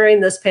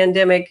 During this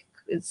pandemic,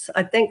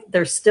 I think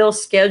they're still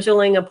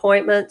scheduling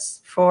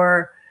appointments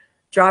for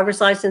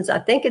driver's license. I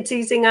think it's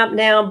easing up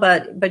now,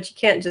 but you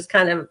can't just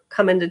kind of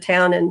come into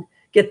town and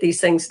get these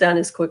things done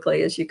as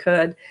quickly as you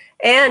could.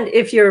 And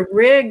if your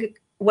rig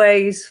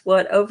weighs,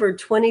 over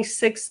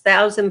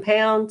 26,000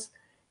 pounds,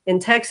 in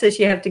Texas,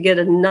 you have to get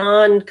a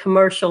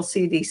non-commercial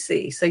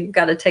CDC. So you've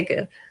got to take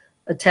a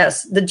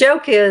test. The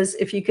joke is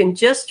if you can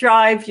just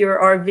drive your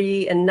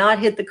RV and not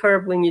hit the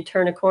curb when you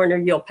turn a corner,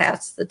 you'll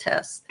pass the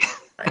test.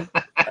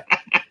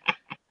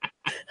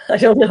 I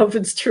don't know if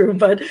it's true,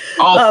 but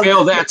I'll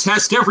fail that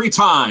test every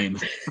time.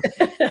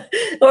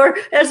 Or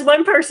as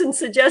one person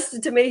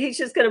suggested to me, he's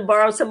just going to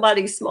borrow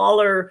somebody's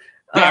smaller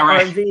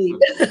RV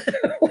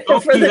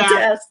for the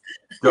test.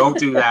 Don't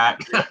do that.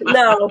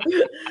 No.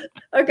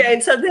 Okay.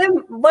 So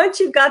then once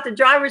you've got the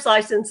driver's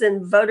license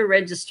and voter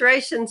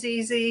registration's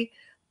easy.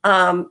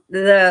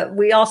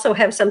 We also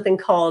have something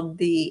called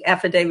the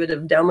affidavit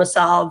of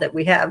domicile that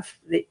we have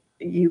that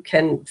you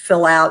can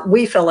fill out.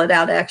 We fill it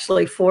out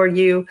actually for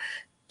you,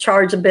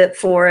 charge a bit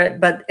for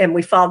it, and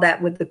we file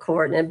that with the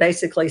court. And it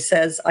basically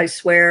says, I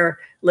swear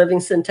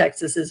Livingston,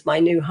 Texas is my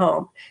new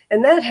home.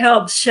 And that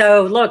helps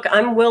show, look,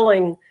 I'm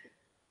willing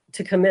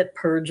to commit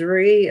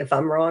perjury if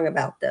I'm wrong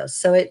about this.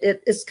 So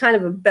it's kind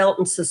of a belt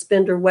and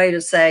suspender way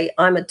to say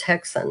I'm a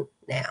Texan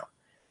now.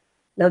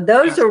 Now,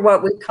 those are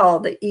what we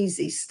call the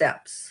easy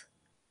steps.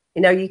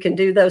 You can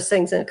do those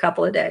things in a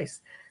couple of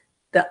days.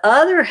 The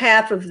other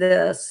half of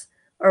this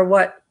are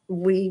what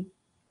we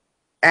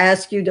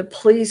ask you to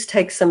please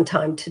take some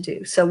time to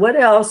do. So what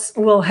else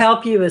will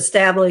help you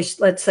establish,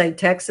 let's say,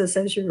 Texas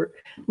as your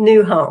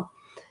new home?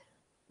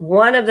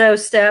 One of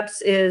those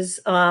steps is,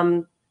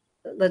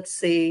 let's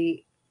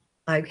see,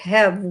 I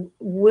have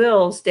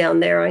wills down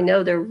there. I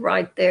know they're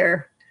right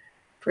there.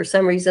 For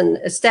some reason,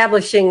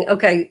 establishing,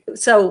 okay,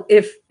 so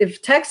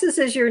if Texas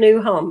is your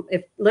new home,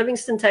 if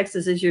Livingston,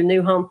 Texas is your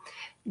new home,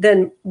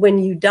 then when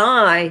you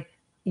die,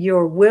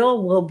 your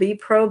will be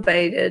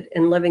probated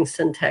in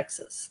Livingston,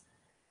 Texas.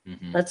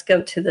 Mm-hmm. Let's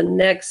go to the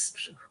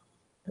next.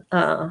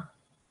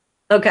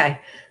 Okay,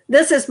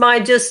 this is my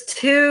just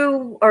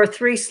 2 or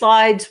 3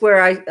 slides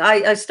where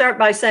I start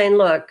by saying,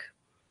 look,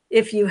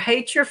 if you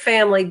hate your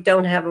family,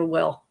 don't have a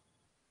will.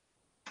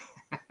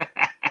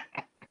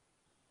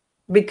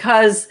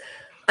 Because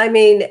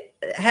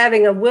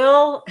having a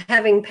will,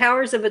 having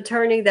powers of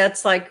attorney,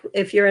 that's like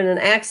if you're in an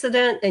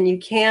accident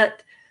and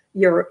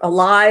you're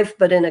alive,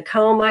 but in a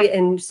coma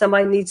and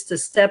somebody needs to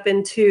step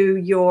into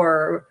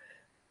your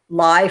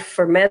life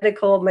for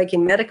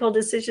making medical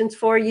decisions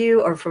for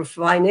you or for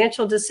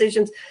financial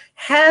decisions,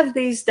 have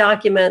these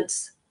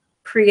documents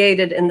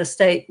created in the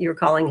state you're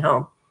calling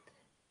home.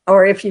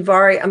 Or if you've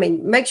already,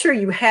 make sure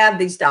you have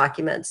these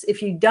documents.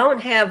 If you don't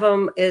have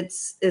them,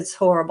 it's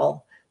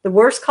horrible. The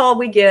worst call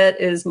we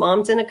get is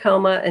mom's in a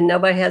coma and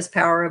nobody has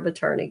power of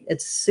attorney.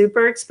 It's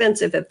super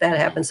expensive if that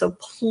happens. So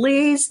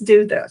please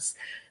do this.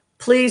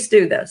 Please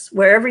do this.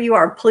 Wherever you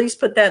are, please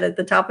put that at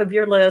the top of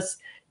your list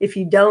if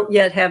you don't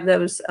yet have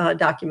those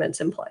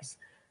documents in place.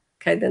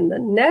 Okay, then the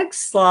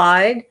next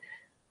slide,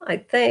 I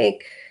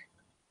think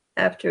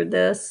after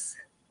this,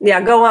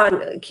 go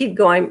on, keep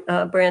going,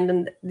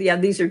 Brandon.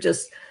 These are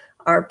just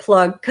our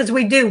plug, because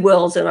we do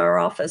wills in our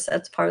office.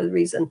 That's part of the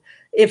reason.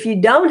 If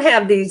you don't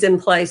have these in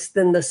place,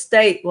 then the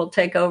state will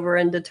take over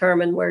and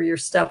determine where your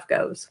stuff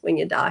goes when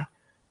you die.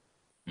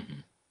 Mm-hmm.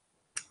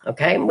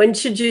 Okay, and when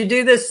should you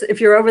do this? If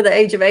you're over the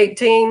age of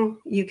 18,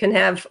 you can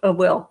have a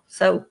will.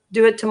 So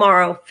do it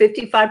tomorrow.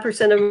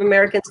 55% of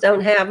Americans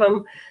don't have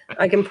them.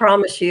 I can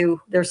promise you,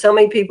 there's so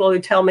many people who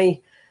tell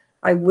me,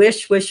 I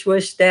wish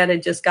Dad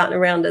had just gotten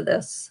around to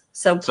this.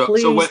 So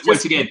please. So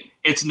once again,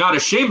 it's not a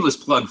shameless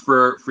plug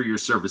for your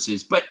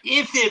services, but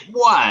if it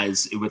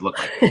was, it would look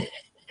like it.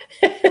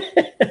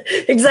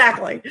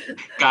 Exactly.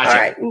 Gotcha. All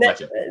right.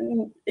 Gotcha.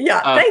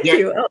 Yeah. Thank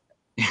you. Oh,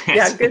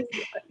 yeah. Good.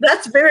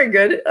 That's very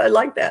good. I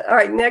like that. All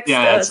right. Next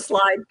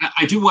slide.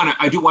 I do want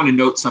to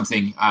note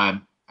something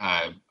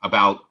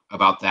about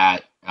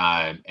that.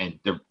 And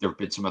there have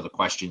been some other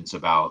questions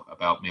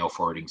about mail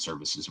forwarding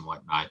services and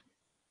whatnot.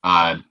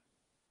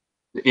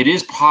 It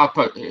is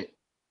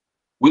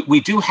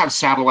we do have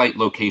satellite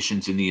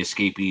locations in the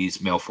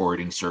Escapees mail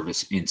forwarding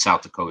service in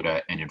South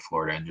Dakota and in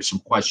Florida, and there's some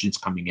questions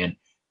coming in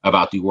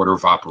about the order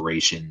of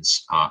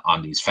operations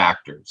on these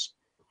factors.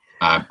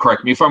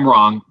 Correct me if I'm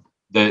wrong.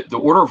 The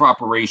order of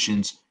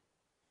operations,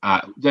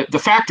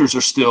 the factors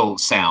are still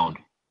sound,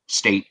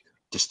 state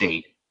to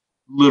state.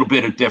 Little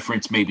bit of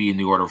difference maybe in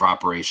the order of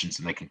operations,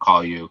 and they can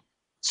call you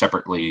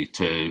separately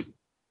to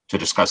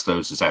discuss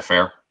those. Is that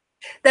fair?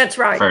 That's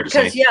right. Fair to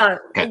say?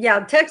 Yeah.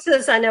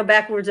 Texas, I know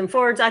backwards and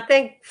forwards. I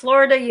think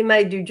Florida, you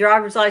may do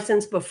driver's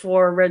license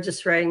before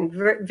registering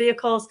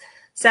vehicles.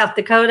 South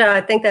Dakota,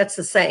 I think that's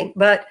the same.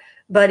 But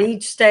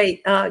each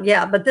state,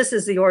 but this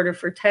is the order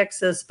for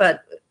Texas.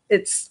 But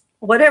it's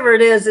whatever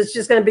it is, it's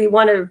just going to be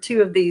one or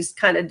two of these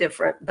kind of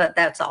different, but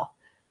that's all.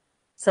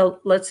 So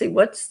let's see,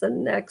 what's the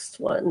next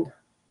one?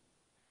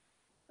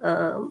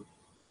 The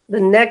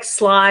next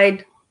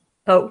slide.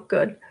 Oh,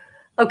 good.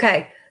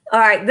 Okay. All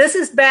right. This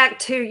is back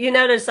to, you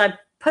notice I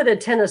put a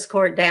tennis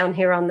court down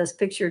here on this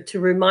picture to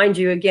remind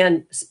you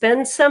again,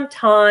 spend some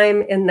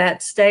time in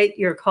that state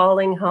you're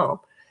calling home.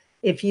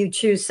 If you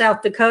choose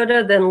South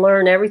Dakota, then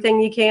learn everything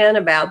you can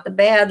about the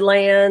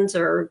Badlands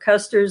or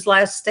Custer's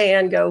Last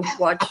Stand. Go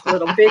watch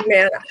Little Big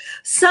Man.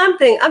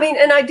 Something. I mean,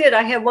 and I did.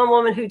 I had one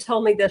woman who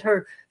told me that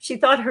she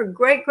thought her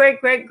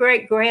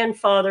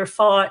great-great-great-great-grandfather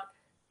fought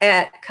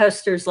at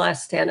Custer's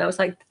Last Stand. I was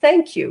like,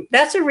 thank you.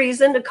 That's a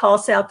reason to call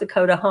South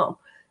Dakota home.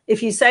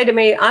 If you say to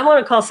me, I want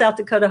to call South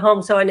Dakota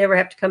home so I never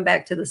have to come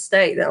back to the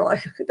state, then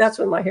like, that's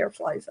when my hair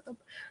flies up.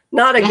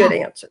 Not a good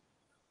answer.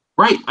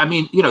 Right. I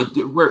mean,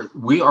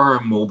 we are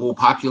a mobile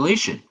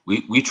population.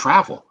 We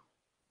travel.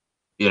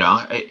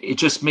 It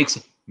just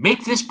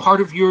make this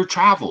part of your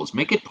travels.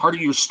 Make it part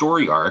of your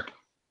story arc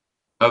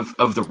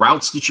of the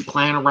routes that you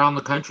plan around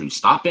the country.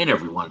 Stop in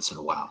every once in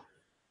a while.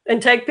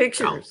 And take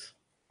pictures.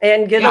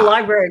 And get a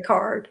library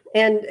card.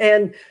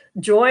 And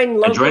join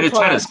local join a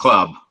tennis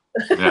club.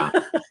 Yeah.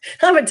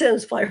 I'm a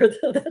tennis player,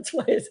 though. That's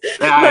why it's.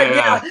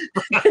 Yeah.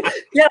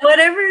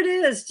 Whatever it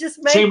is,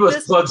 just make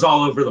shameless plugs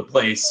all over the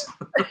place.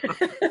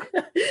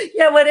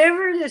 Yeah,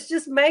 whatever it is,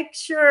 just make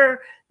sure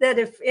that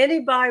if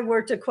anybody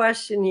were to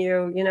question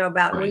you,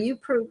 about, well, you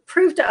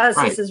prove to us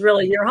this is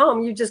really your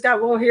home. You just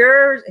got, well,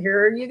 here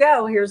you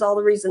go. Here's all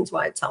the reasons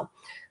why it's home.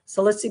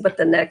 So let's see what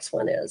the next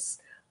one is.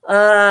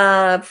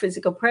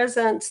 Physical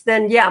presence.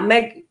 Then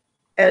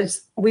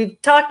as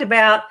we've talked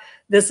about,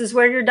 this is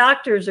where your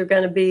doctors are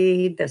going to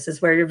be. This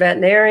is where your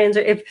veterinarians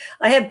are. If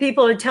I have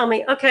people who tell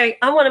me, okay,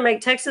 I want to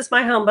make Texas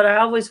my home, but I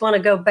always want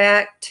to go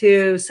back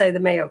to, say, the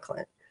Mayo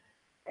Clinic,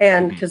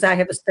 and because I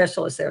have a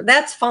specialist there,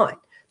 that's fine.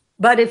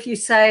 But if you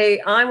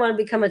say, I want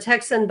to become a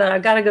Texan, but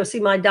I've got to go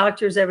see my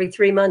doctors every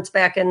 3 months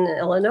back in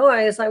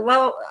Illinois, it's like,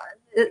 well,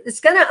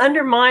 it's going to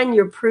undermine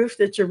your proof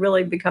that you're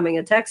really becoming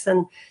a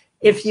Texan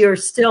if you're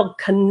still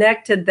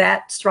connected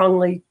that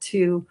strongly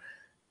to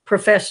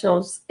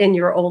professionals in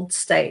your old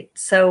state.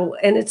 So,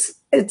 and it's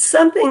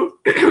something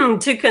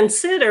to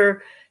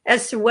consider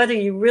as to whether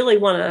you really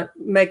want to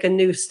make a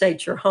new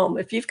state your home.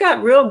 If you've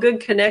got real good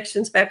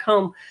connections back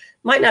home,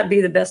 might not be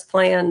the best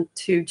plan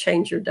to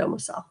change your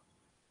domicile.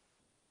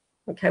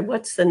 Okay,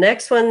 what's the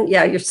next one?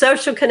 Yeah, your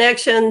social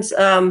connections.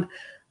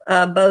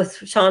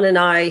 Both Sean and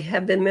I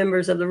have been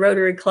members of the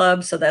Rotary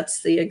Club, so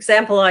that's the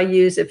example I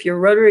use. If you're a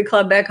Rotary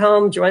Club back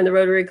home, join the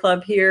Rotary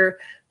Club here.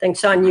 I think,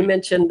 Sean, you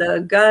mentioned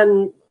the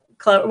gun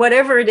club,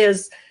 whatever it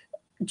is,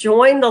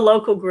 join the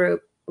local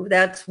group.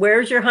 That's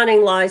where's your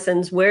hunting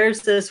license,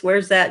 where's this,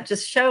 where's that.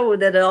 Just show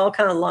that it all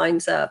kind of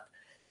lines up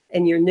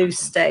in your new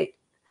state.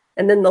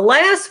 And then the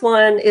last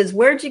one is,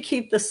 where'd you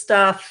keep the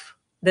stuff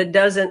that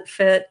doesn't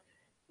fit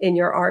in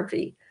your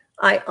RV?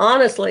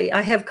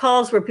 I have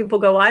calls where people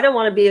go, I don't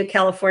want to be a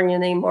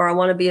Californian anymore. I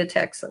want to be a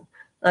Texan.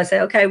 I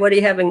say, okay, what do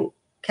you have in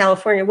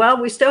California?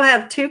 Well, we still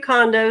have 2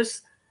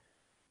 condos,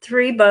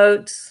 3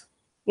 boats,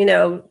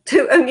 2,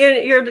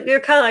 you're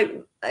kind of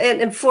like,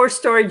 and 4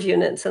 storage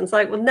units. And it's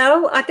like, well,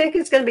 no, I think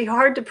it's going to be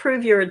hard to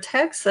prove you're a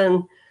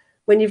Texan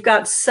when you've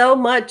got so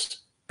much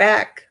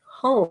back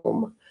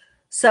home.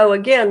 So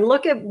again,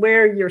 look at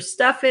where your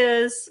stuff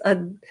is.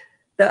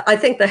 I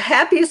think the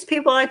happiest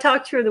people I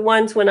talk to are the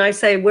ones when I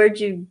say, where'd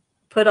you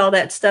put all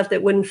that stuff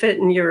that wouldn't fit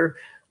in your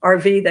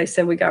RV? They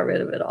said, we got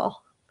rid of it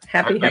all.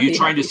 Are you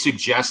trying to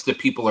suggest that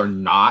people are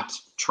not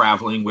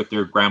traveling with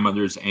their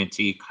grandmother's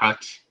antique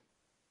hutch?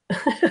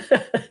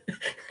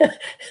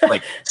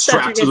 Like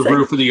strapped to the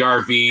roof of the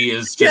RV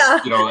is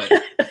just,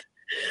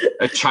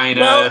 a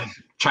China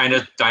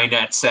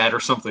dinette set or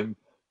something.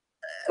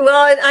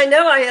 Well, I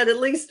know I had at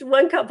least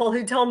one couple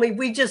who told me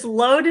we just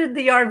loaded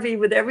the RV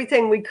with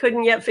everything we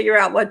couldn't yet figure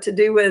out what to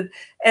do with,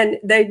 and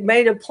they'd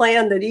made a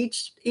plan that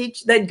each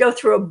they'd go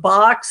through a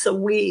box a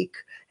week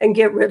and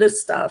get rid of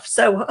stuff.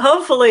 So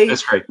hopefully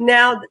That's great.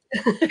 now,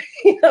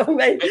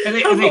 maybe, and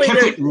they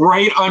kept it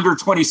right under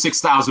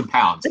 26,000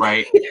 pounds,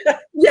 right?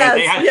 Yes,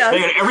 they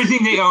had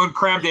everything they owned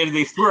crammed in, and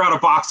they threw out a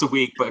box a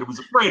week, but it was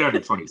right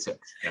under 26.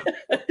 Yeah.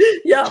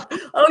 Yeah.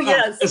 Oh,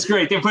 yes. That's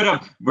great. They put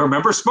up,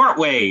 remember, smart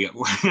weigh.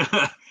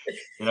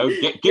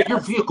 Get your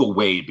vehicle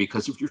weighed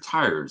because of your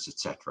tires,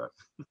 etc.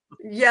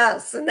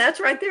 Yes, and that's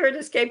right there at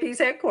Escapees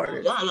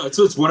headquarters. Yeah,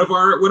 so it's one of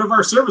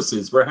our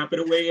services. We're happy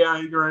to weigh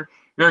your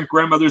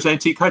grandmother's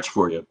antique hutch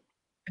for you.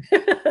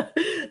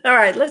 All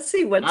right, let's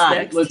see what's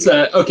next.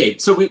 Okay,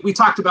 so we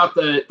talked about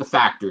the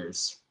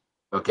factors.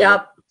 Okay.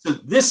 Yep. So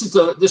this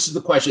is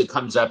the question that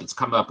comes up. It's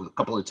come up a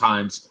couple of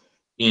times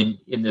in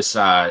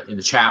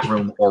the chat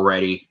room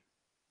already.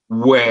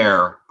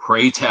 Where,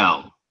 pray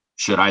tell,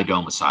 should I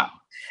domicile?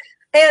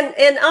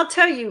 And I'll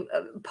tell you,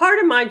 part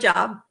of my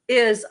job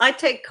is I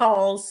take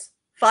calls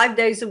 5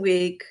 days a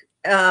week,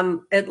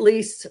 at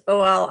least.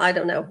 Well, I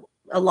don't know,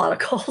 a lot of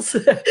calls,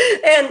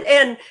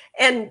 and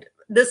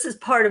this is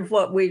part of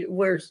what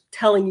we're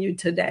telling you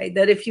today.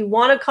 That if you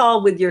want to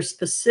call with your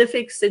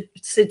specific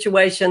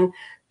situation,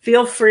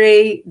 feel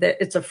free. That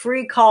it's a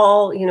free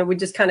call. We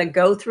just kind of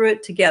go through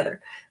it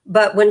together.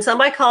 But when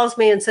somebody calls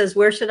me and says,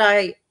 "Where should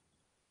I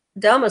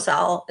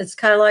domicile?" it's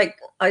kind of like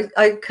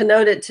I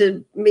connote it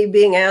to me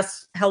being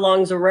asked how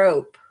long's a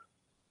rope.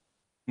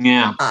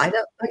 Yeah, I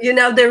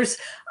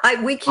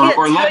don't. We can't.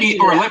 Or let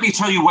me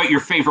tell you what your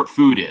favorite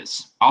food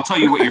is. I'll tell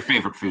you what your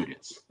favorite food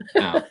is.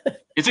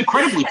 It's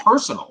incredibly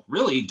personal.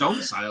 Really,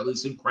 domicile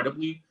is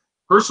incredibly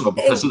personal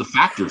because of the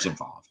factors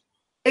involved.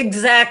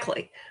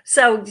 Exactly.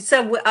 So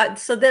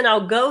then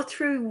I'll go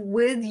through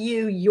with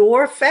you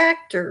your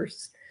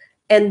factors.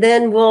 And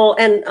then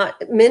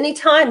many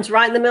times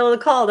right in the middle of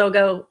the call, they'll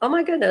go, "Oh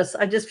my goodness,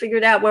 I just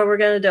figured out where we're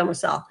going to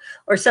domicile."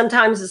 Or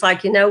sometimes it's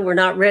like, we're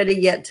not ready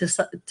yet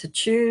to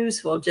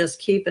choose. We'll just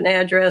keep an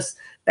address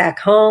back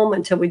home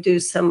until we do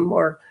some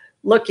more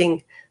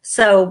looking.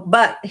 So,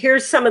 but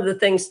here's some of the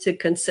things to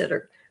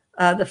consider.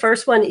 The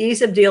first one,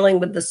 ease of dealing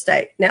with the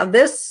state. Now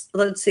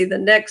let's see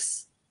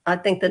I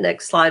think the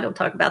next slide will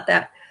talk about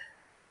that.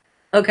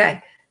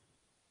 Okay.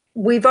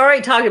 We've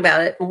already talked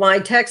about it. Why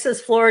Texas,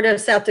 Florida,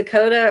 South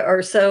Dakota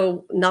are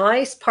so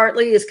nice,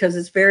 partly is because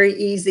it's very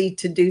easy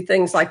to do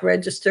things like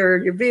register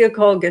your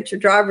vehicle, get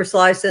your driver's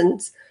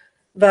license,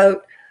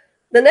 vote.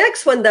 The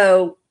next one,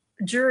 though,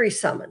 jury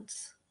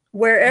summons.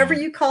 Wherever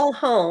you call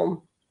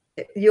home,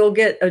 you'll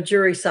get a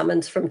jury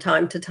summons from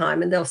time to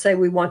time, and they'll say,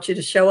 "We want you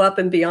to show up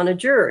and be on a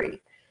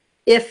jury."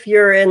 If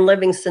you're in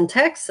Livingston,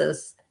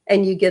 Texas,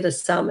 and you get a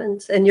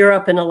summons, and you're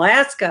up in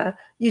Alaska,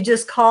 you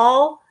just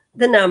call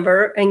the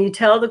number and you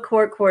tell the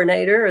court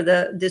coordinator or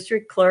the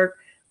district clerk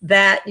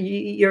that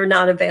you're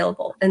not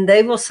available, and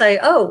they will say,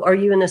 "Oh, are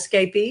you an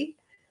escapee?"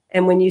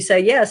 And when you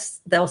say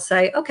yes, they'll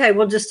say, "Okay,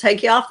 we'll just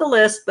take you off the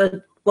list,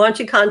 but why don't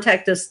you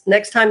contact us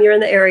next time you're in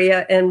the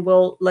area and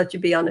we'll let you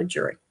be on a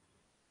jury."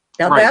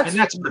 Now, right, and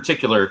that's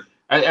particular.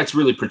 That's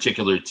really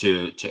particular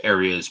to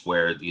areas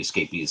where the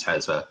escapees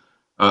has a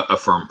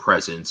firm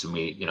presence, and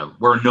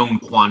we're a known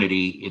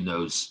quantity in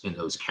those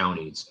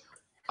counties.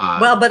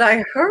 Well, but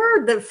I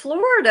heard that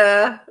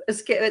Florida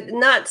is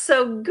not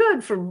so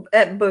good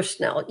at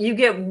Bushnell. You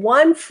get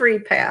one free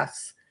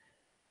pass,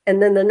 and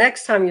then the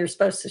next time you're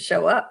supposed to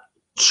show up.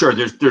 Sure,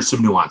 there's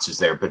some nuances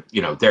there, but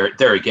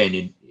there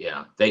again,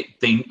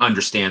 they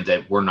understand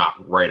that we're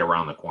not right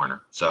around the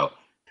corner. So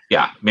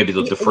yeah, maybe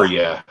they'll defer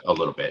you a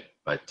little bit.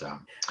 But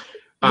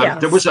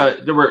yes.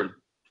 There were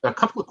a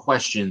couple of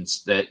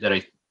questions that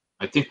I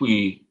think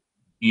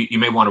you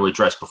may want to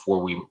address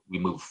before we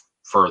move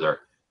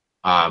further.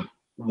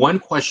 One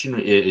question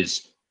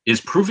is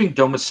proving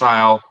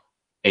domicile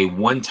a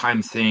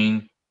one-time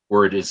thing,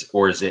 or is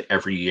it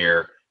every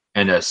year?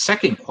 And a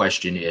second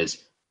question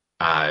is,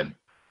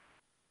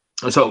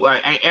 so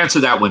I answer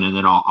that one, and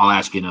then I'll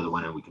ask you another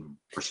one, and we can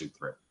pursue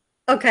through.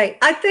 Okay,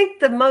 I think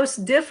the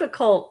most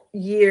difficult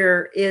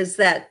year is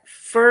that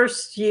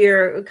first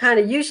year.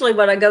 Kind of usually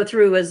what I go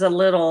through is a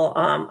little.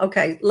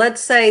 Okay,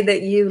 let's say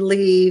that you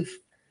leave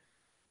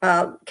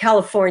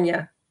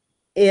California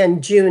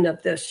in June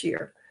of this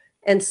year.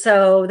 And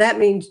so that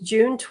means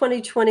June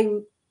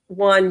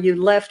 2021, you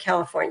left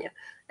California.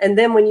 And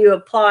then when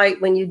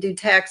you do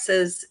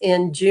taxes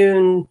in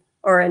June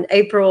or in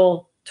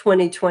April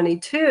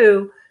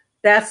 2022,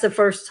 that's the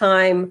first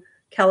time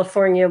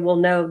California will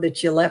know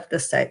that you left the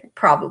state,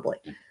 probably.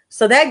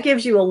 So that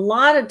gives you a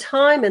lot of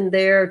time in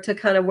there to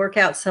kind of work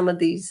out some of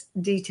these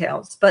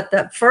details. But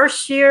the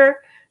first year,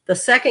 the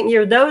second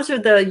year, those are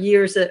the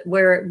years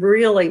where it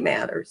really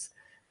matters.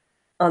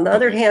 On the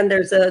other hand,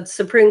 there's a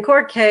Supreme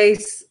Court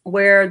case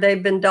where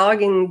they've been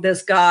dogging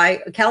this guy.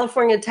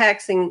 California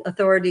taxing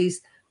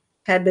authorities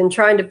had been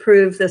trying to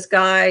prove this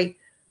guy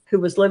who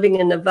was living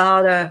in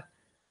Nevada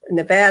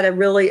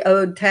really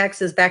owed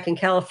taxes back in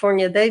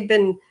California.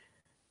 That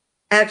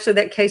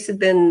case had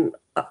been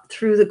up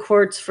through the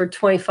courts for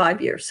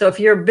 25 years. So if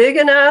you're big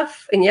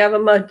enough and you have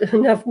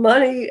enough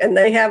money and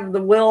they have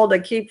the will to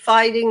keep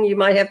fighting, you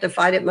might have to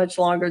fight it much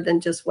longer than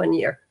just 1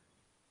 year.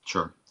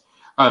 Sure.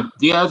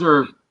 The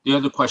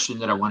other question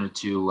that I wanted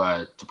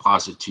to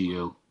posit to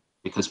you,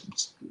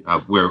 because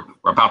we're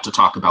about to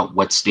talk about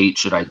what state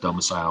should I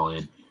domicile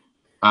in.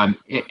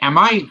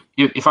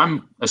 If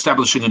I'm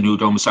establishing a new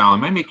domicile,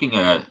 am I making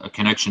a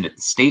connection at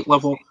the state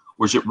level,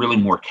 or is it really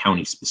more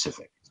county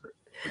specific?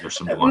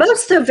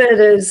 Most of it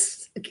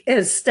is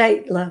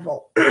state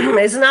level.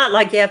 It's not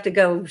like you have to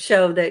go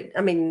show that,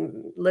 I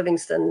mean,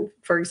 Livingston,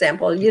 for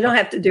example, you don't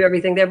have to do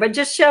everything there, but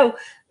just show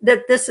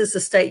that this is the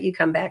state you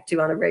come back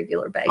to on a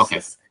regular basis.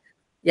 Okay.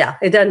 Yeah,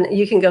 it doesn't,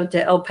 you can go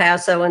to El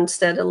Paso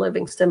instead of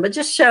Livingston, but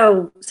just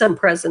show some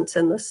presence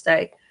in the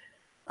state.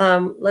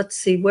 Let's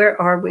see,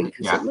 where are we?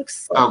 Because it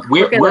looks like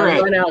we're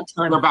run out of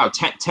time. We're about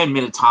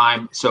 10-minute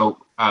time. So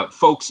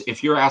folks,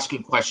 if you're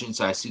asking questions,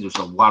 I see there's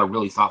a lot of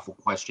really thoughtful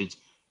questions.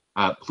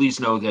 Please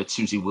know that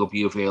Susie will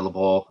be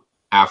available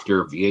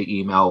after via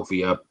email,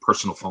 via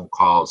personal phone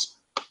calls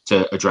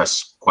to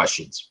address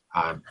questions.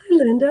 Hi,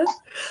 Linda.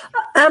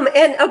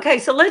 And okay,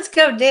 so let's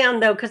go down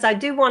though, because I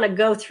do want to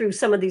go through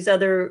some of these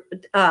other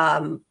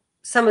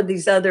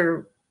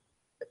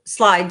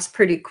slides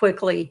pretty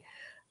quickly,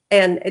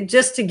 and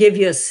just to give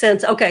you a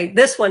sense. Okay,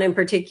 this one in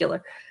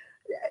particular,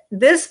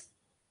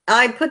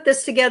 I put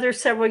this together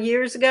several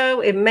years ago.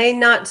 It may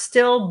not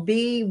still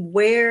be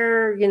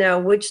where,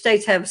 which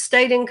states have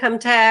state income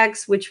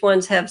tax, which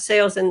ones have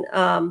sales and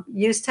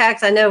use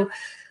tax. I know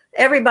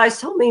everybody's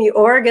told me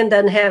Oregon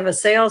doesn't have a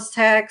sales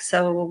tax,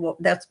 so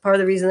that's part of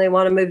the reason they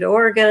want to move to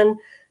Oregon.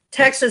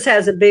 Texas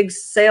has a big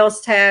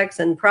sales tax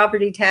and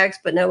property tax,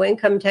 but no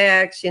income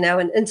tax,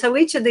 and so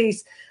each of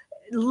these,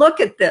 look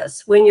at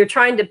this when you're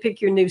trying to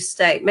pick your new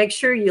state. Make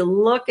sure you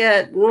look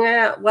at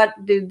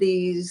what do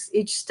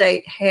each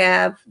state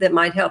have that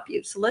might help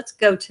you. So let's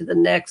go to the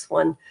next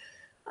one,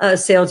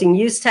 sales and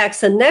use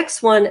tax. The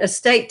next one,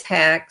 estate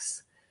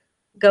tax.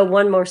 Go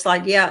one more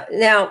slide. Yeah.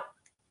 Now,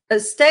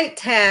 estate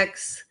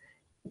tax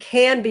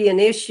can be an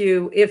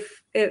issue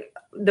if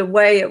the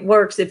way it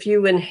works, if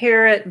you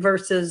inherit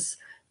versus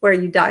where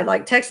you die.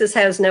 Like Texas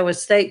has no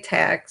estate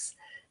tax.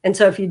 And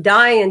so if you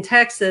die in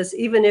Texas,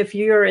 even if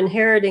you're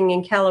inheriting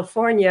in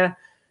California,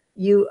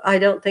 I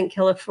don't think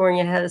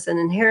California has an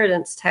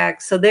inheritance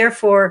tax. So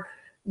therefore,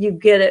 you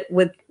get it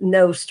with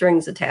no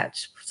strings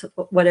attached, so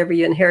whatever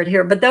you inherit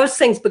here. But those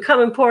things become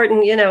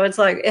important. It's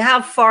like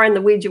how far in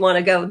the weeds you want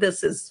to go.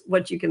 This is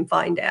what you can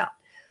find out.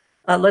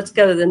 Let's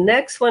go to the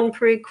next one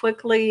pretty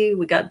quickly.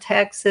 We got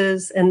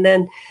taxes and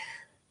then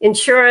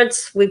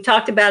insurance. We've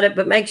talked about it,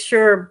 but make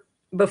sure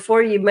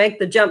before you make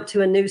the jump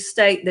to a new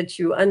state that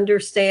you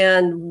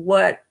understand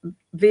what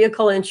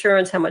vehicle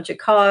insurance, how much it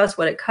costs,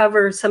 what it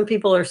covers. Some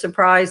people are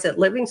surprised that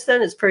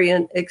Livingston is pretty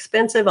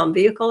expensive on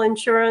vehicle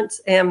insurance.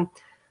 And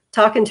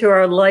talking to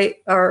our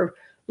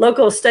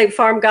local State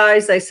Farm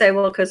guys, they say,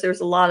 well, because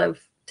there's a lot of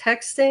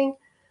texting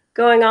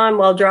going on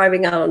while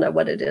driving. I don't know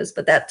what it is,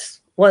 but that's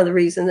one of the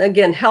reasons.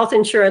 Again, health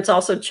insurance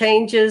also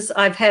changes.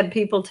 I've had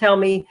people tell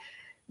me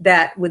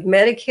that with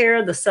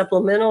Medicare, the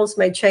supplementals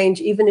may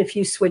change even if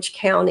you switch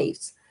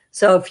counties.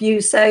 So if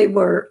you say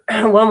one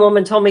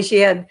woman told me she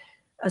had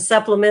a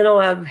supplemental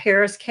out of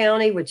Harris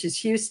County, which is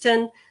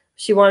Houston.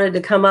 She wanted to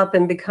come up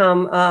and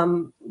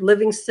become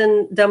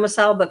Livingston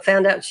domicile, but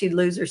found out she'd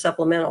lose her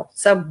supplemental.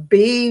 So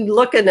be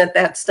looking at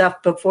that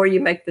stuff before you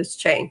make this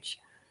change.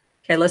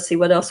 Okay, let's see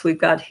what else we've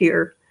got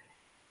here.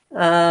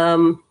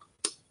 Oh,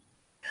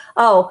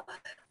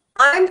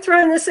 I'm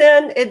throwing this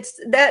in. It's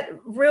that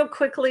real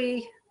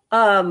quickly.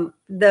 The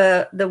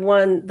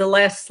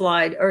last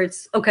slide, or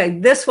it's okay.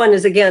 This one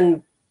is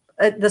again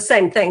the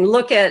same thing.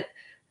 Look at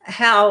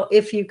how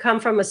if you come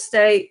from a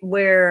state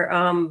where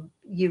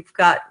you've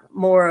got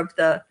more of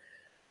the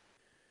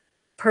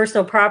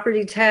personal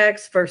property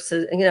tax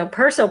versus,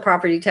 personal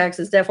property tax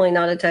is definitely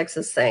not a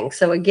Texas thing.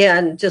 So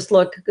again, just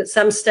look,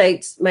 some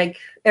states make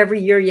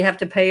every year you have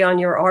to pay on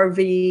your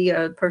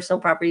RV, personal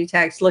property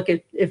tax. Look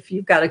at if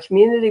you've got a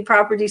community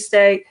property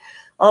state,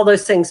 all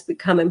those things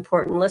become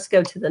important. Let's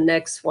go to the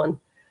next one.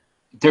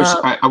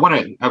 I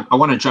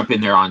want to jump in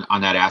there on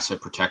that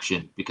asset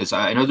protection, because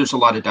I know there's a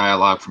lot of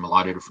dialogue from a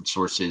lot of different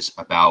sources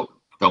about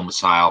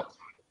domicile.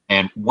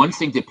 And one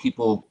thing that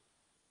people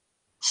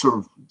sort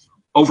of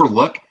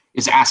overlook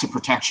is asset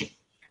protection.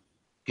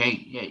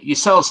 Okay, you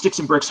sell a sticks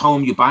and bricks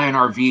home, you buy an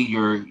RV,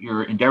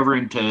 you're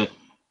endeavoring to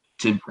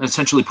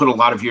essentially put a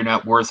lot of your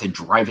net worth and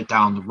drive it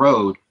down the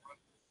road.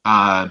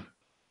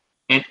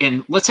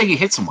 And let's say you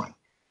hit someone,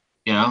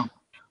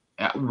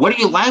 what are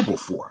you liable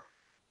for?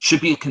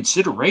 Should be a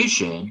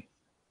consideration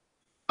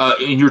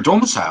in your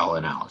domicile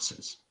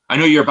analysis. I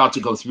know you're about to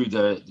go through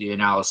the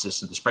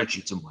analysis and the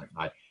spreadsheets and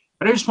whatnot,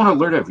 but I just want to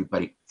alert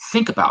everybody,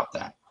 think about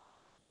that.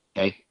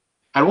 Okay,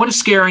 I don't want to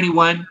scare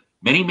anyone.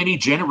 Many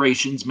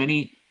generations,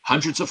 many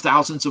hundreds of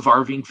thousands of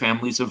RVing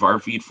families have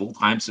RV'd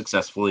full-time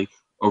successfully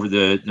over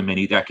the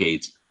many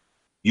decades.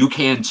 You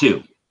can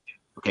too.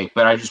 Okay,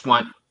 but I just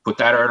want to put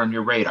that out on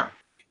your radar.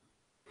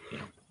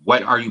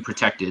 what are you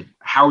protected?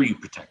 How are you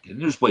protected?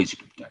 And there's ways you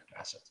can protect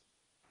assets.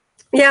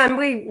 Yeah,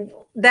 and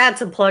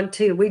that's a plug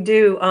too. We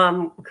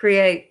do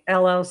create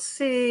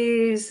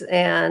LLCs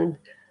and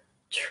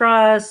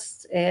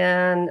trusts,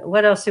 and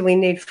what else do we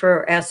need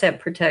for asset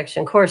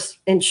protection? Of course,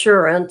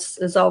 insurance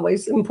is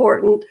always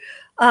important.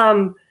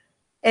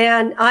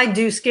 And I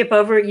do skip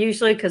over it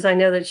usually because I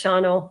know that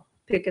Sean will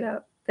pick it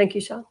up. Thank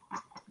you, Sean.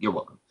 You're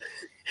welcome.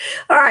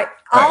 All right.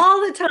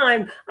 All the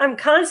time, I'm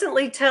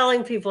constantly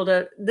telling people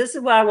this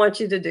is what I want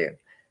you to do.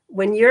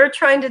 When you're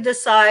trying to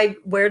decide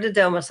where to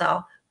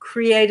domicile,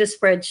 create a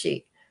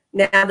spreadsheet.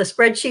 Now, the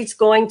spreadsheet's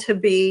going to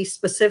be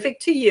specific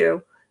to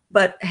you,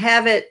 but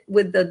have it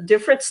with the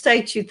different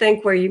states you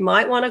think where you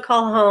might want to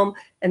call home,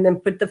 and then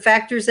put the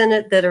factors in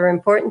it that are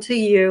important to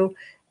you,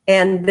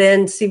 and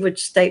then see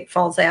which state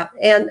falls out.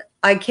 And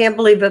I can't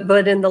believe it,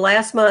 but in the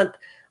last month,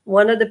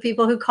 one of the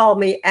people who called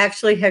me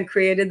actually had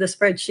created the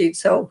spreadsheet.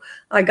 So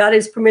I got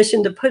his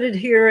permission to put it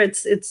here.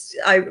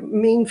 I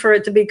mean for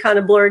it to be kind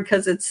of blurred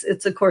because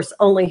it's of course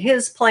only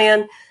his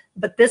plan,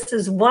 but this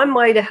is one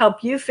way to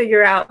help you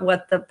figure out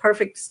what the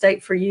perfect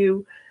state for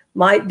you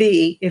might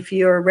be if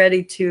you're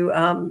ready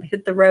to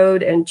hit the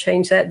road and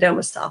change that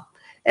domicile.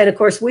 And of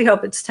course, we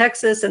hope it's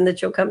Texas and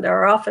that you'll come to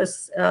our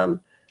office.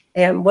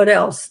 And what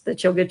else?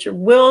 That you'll get your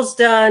wills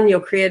done.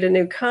 You'll create a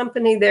new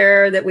company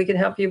there that we can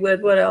help you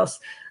with. What else?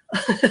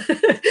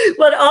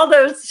 What all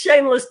those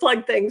shameless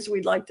plug things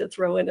we'd like to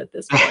throw in at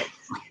this point.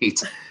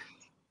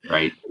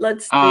 Right.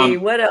 Let's see.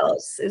 What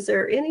else? Is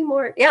there any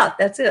more? Yeah,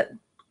 that's it.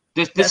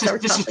 This is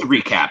the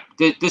recap.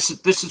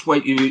 This is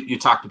what you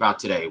talked about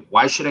today.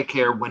 Why should I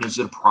care? When is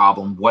it a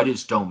problem? What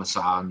is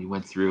domicile? And you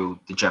went through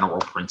the general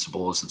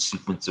principles and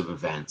sequence of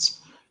events.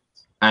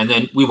 And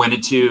then you went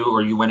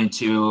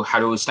into how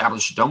to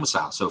establish a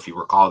domicile. So if you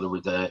recall, there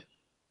were the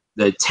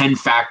 10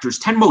 factors,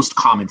 10 most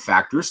common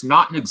factors,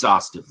 not an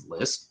exhaustive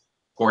list.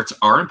 Courts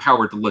are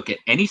empowered to look at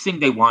anything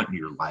they want in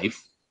your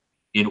life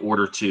in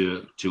order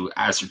to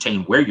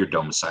ascertain where your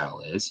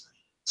domicile is.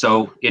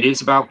 So it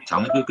is about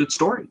telling a good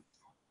story,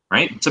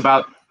 right? It's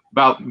about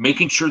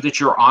making sure that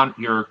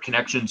your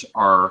connections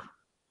are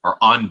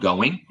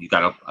ongoing. You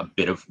got a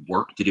bit of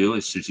work to do,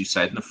 as Susie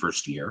said, in the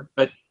first year,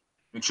 but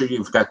make sure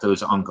you've got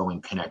those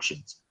ongoing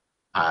connections.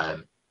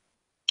 And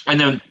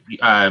then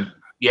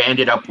you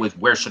ended up with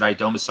where should I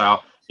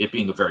domicile, it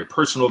being a very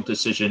personal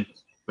decision,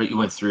 but you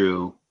went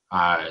through,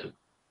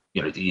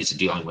 the ease of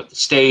dealing with the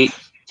state,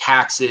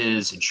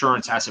 taxes,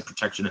 insurance, asset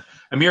protection,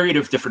 a myriad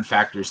of different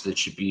factors that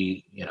should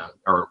be,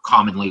 or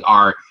commonly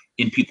are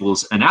in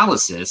people's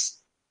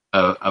analysis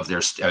of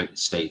their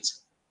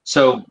states.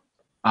 So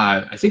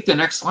I think the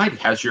next slide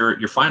has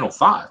your final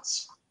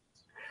thoughts.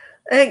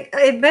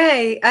 It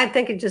may. I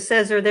think it just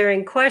says, are there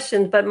any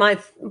questions? But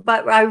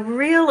I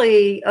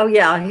really, oh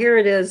yeah, here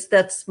it is.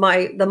 That's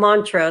the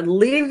mantra.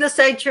 Leave the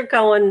state you're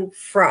going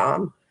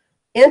from,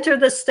 enter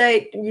the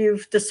state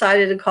you've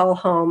decided to call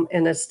home,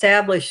 and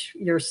establish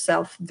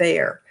yourself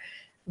there.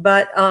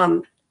 But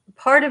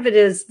part of it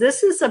is,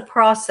 this is a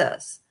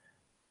process.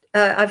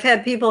 I've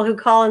had people who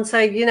call and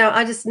say,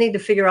 I just need to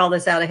figure all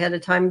this out ahead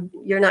of time.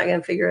 You're not going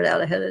to figure it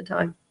out ahead of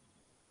time.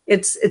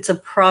 It's a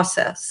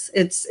process.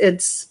 So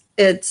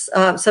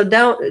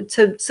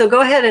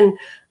go ahead, and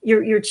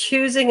you're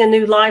choosing a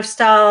new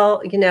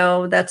lifestyle,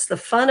 that's the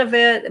fun of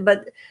it,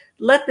 but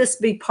let this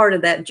be part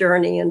of that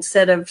journey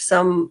instead of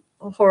some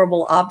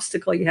horrible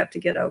obstacle you have to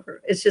get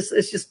over. It's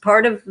just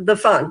part of the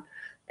fun.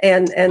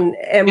 And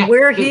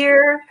we're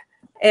here,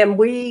 and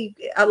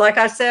like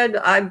I said,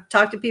 I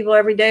talk to people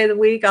every day of the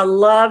week. I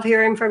love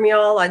hearing from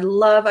y'all.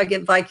 I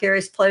get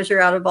vicarious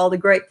pleasure out of all the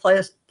great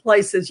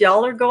places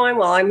y'all are going.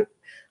 Well, I'm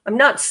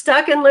not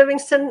stuck in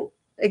Livingston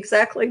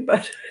exactly,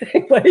 but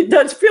it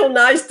does feel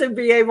nice to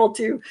be able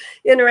to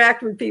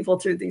interact with people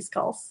through these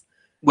calls.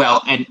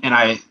 Well,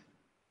 it's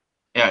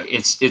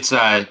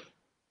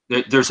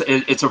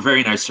a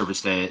very nice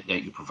service that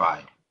you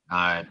provide.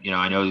 I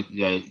know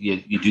that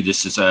you do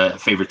this as a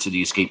favor to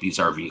the Escapees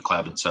RV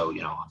Club, and so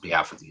on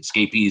behalf of the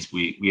Escapees,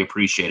 we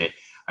appreciate it.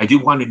 I do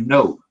want to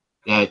note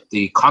that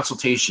the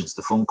consultations,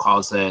 the phone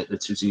calls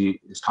that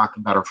Susie is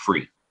talking about, are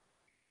free.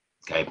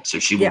 Okay, so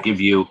she will give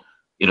you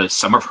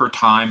some of her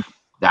time.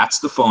 That's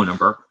the phone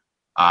number.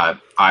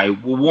 I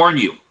will warn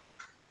you,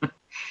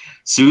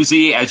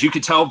 Susie, as you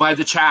can tell by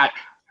the chat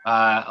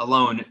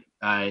alone,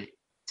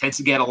 tends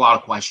to get a lot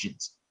of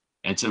questions.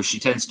 And so she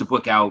tends to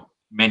book out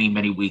many,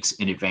 many weeks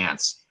in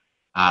advance.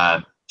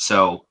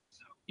 So,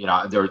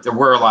 there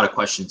were a lot of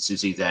questions,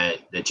 Susie, that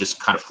just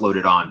kind of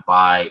floated on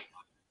by.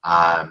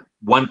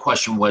 One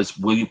question was,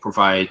 will you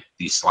provide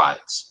these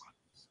slides?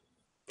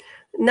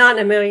 Not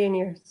in a million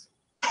years.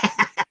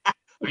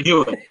 I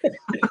knew it.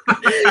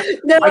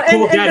 No, I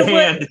pulled that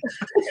hand.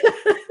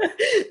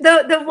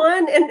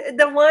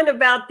 The one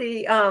about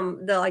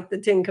the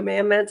 10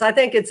 Commandments, I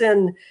think it's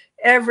in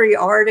every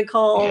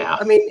article. Yeah.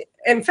 I mean,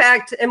 in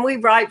fact, and we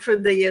write for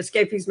the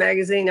Escapees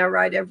magazine. I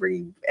write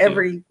every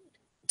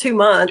 2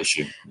 months.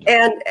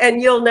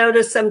 And you'll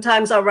notice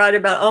sometimes I'll write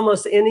about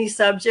almost any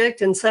subject,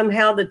 and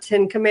somehow the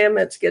 10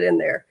 Commandments get in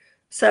there.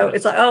 So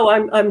it's like, oh,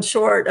 I'm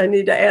short. I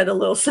need to add a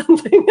little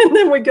something, and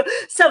then we go.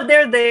 So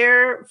they're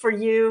there for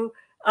you.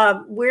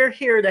 We're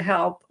here to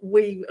help.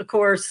 We, of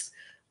course,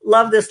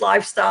 love this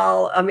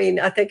lifestyle. I mean,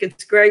 I think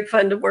it's great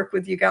fun to work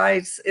with you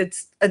guys.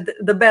 It's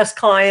the best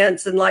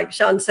clients, and like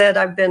Sean said,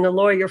 I've been a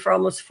lawyer for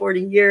almost 40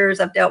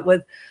 years. I've dealt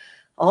with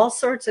all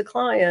sorts of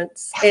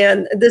clients,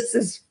 and this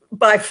is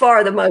by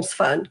far the most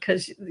fun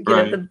because you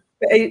know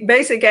the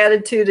basic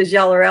attitude is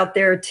y'all are out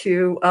there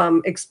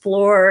to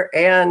explore.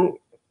 And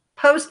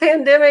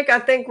post-pandemic, I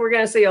think we're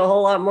going to see a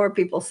whole lot more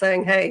people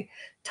saying, hey,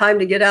 time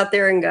to get out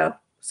there and go.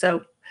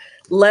 So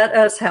let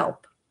us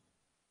help.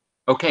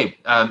 Okay.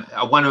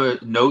 I want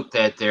to note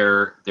that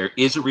there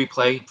is a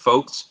replay,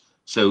 folks,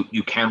 so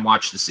you can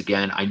watch this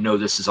again. I know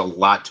this is a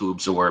lot to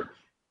absorb,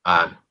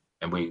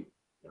 and we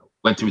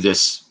went through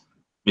this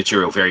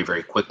material very,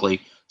 very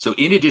quickly. So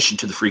in addition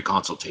to the free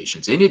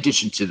consultations, in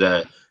addition to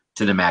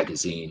the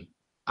magazine,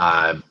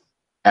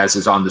 as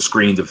is on the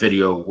screen, the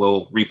video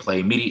will replay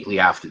immediately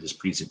after this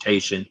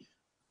presentation.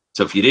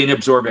 So if you didn't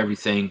absorb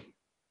everything,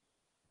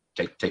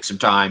 take some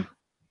time,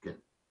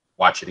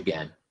 watch it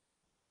again.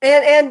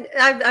 And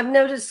I've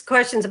noticed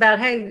questions about,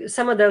 hey,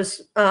 some of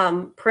those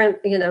print,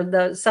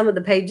 some of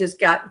the pages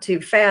got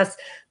too fast.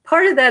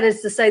 Part of that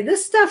is to say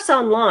this stuff's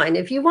online.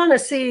 If you want to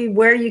see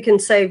where you can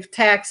save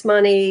tax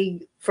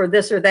money for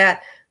this or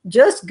that,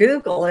 just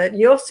Google it.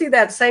 You'll see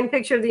that same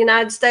picture of the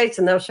United States,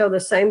 and they'll show the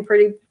same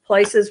pretty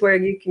places where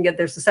you can get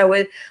there.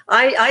 So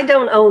I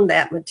don't own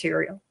that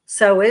material.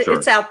 So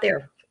it's out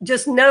there.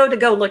 Just know to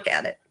go look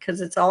at it because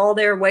it's all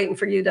there waiting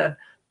for you to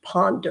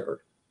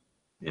ponder.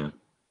 Yeah.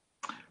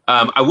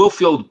 I will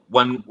field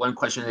one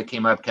question that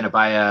came up. Can I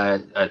buy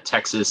a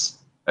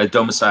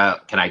domicile?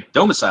 Can I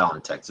domicile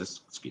in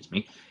Texas, excuse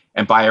me,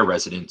 and buy a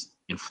residence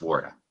in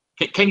Florida?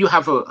 Can you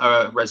have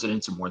a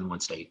residence in more than one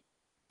state?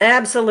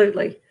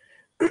 Absolutely.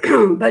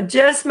 But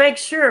just make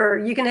sure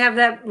you can have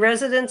that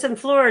residence in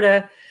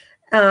Florida.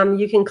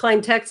 You can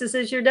claim Texas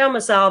as your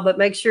domicile, but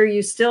make sure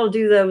you still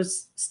do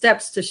those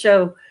steps to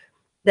show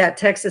that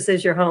Texas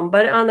is your home.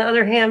 But on the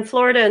other hand,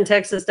 Florida and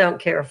Texas don't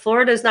care.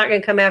 Florida is not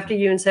going to come after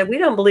you and say, we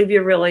don't believe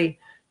you're really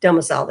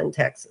domiciled in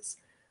Texas.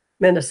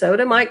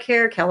 Minnesota might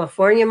care.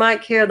 California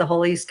might care. The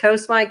whole East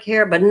Coast might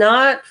care, but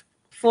not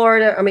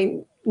Florida. I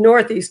mean,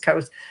 Northeast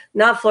Coast,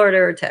 not Florida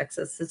or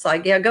Texas. It's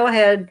like, yeah, go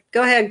ahead,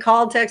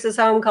 call Texas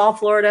home, call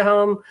Florida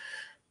home,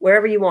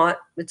 wherever you want.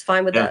 It's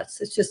fine with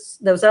us. It's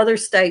just those other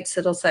states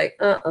that'll say,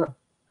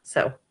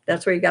 So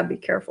that's where you got to be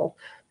careful.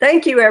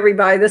 Thank you,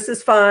 everybody. This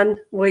is fun.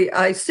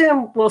 I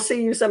assume we'll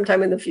see you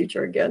sometime in the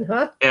future again,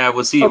 huh? Yeah,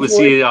 we'll see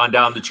you on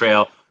down the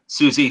trail.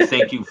 Susie,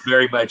 thank you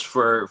very much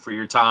for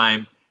your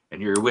time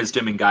and your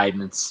wisdom and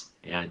guidance.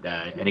 And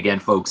again,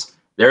 folks,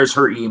 there's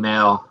her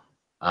email.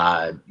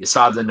 You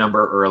saw the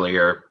number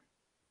earlier.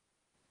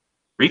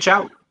 Reach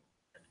out.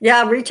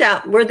 Yeah, reach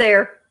out. We're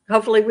there.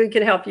 Hopefully we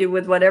can help you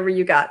with whatever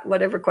you got,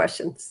 whatever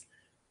questions.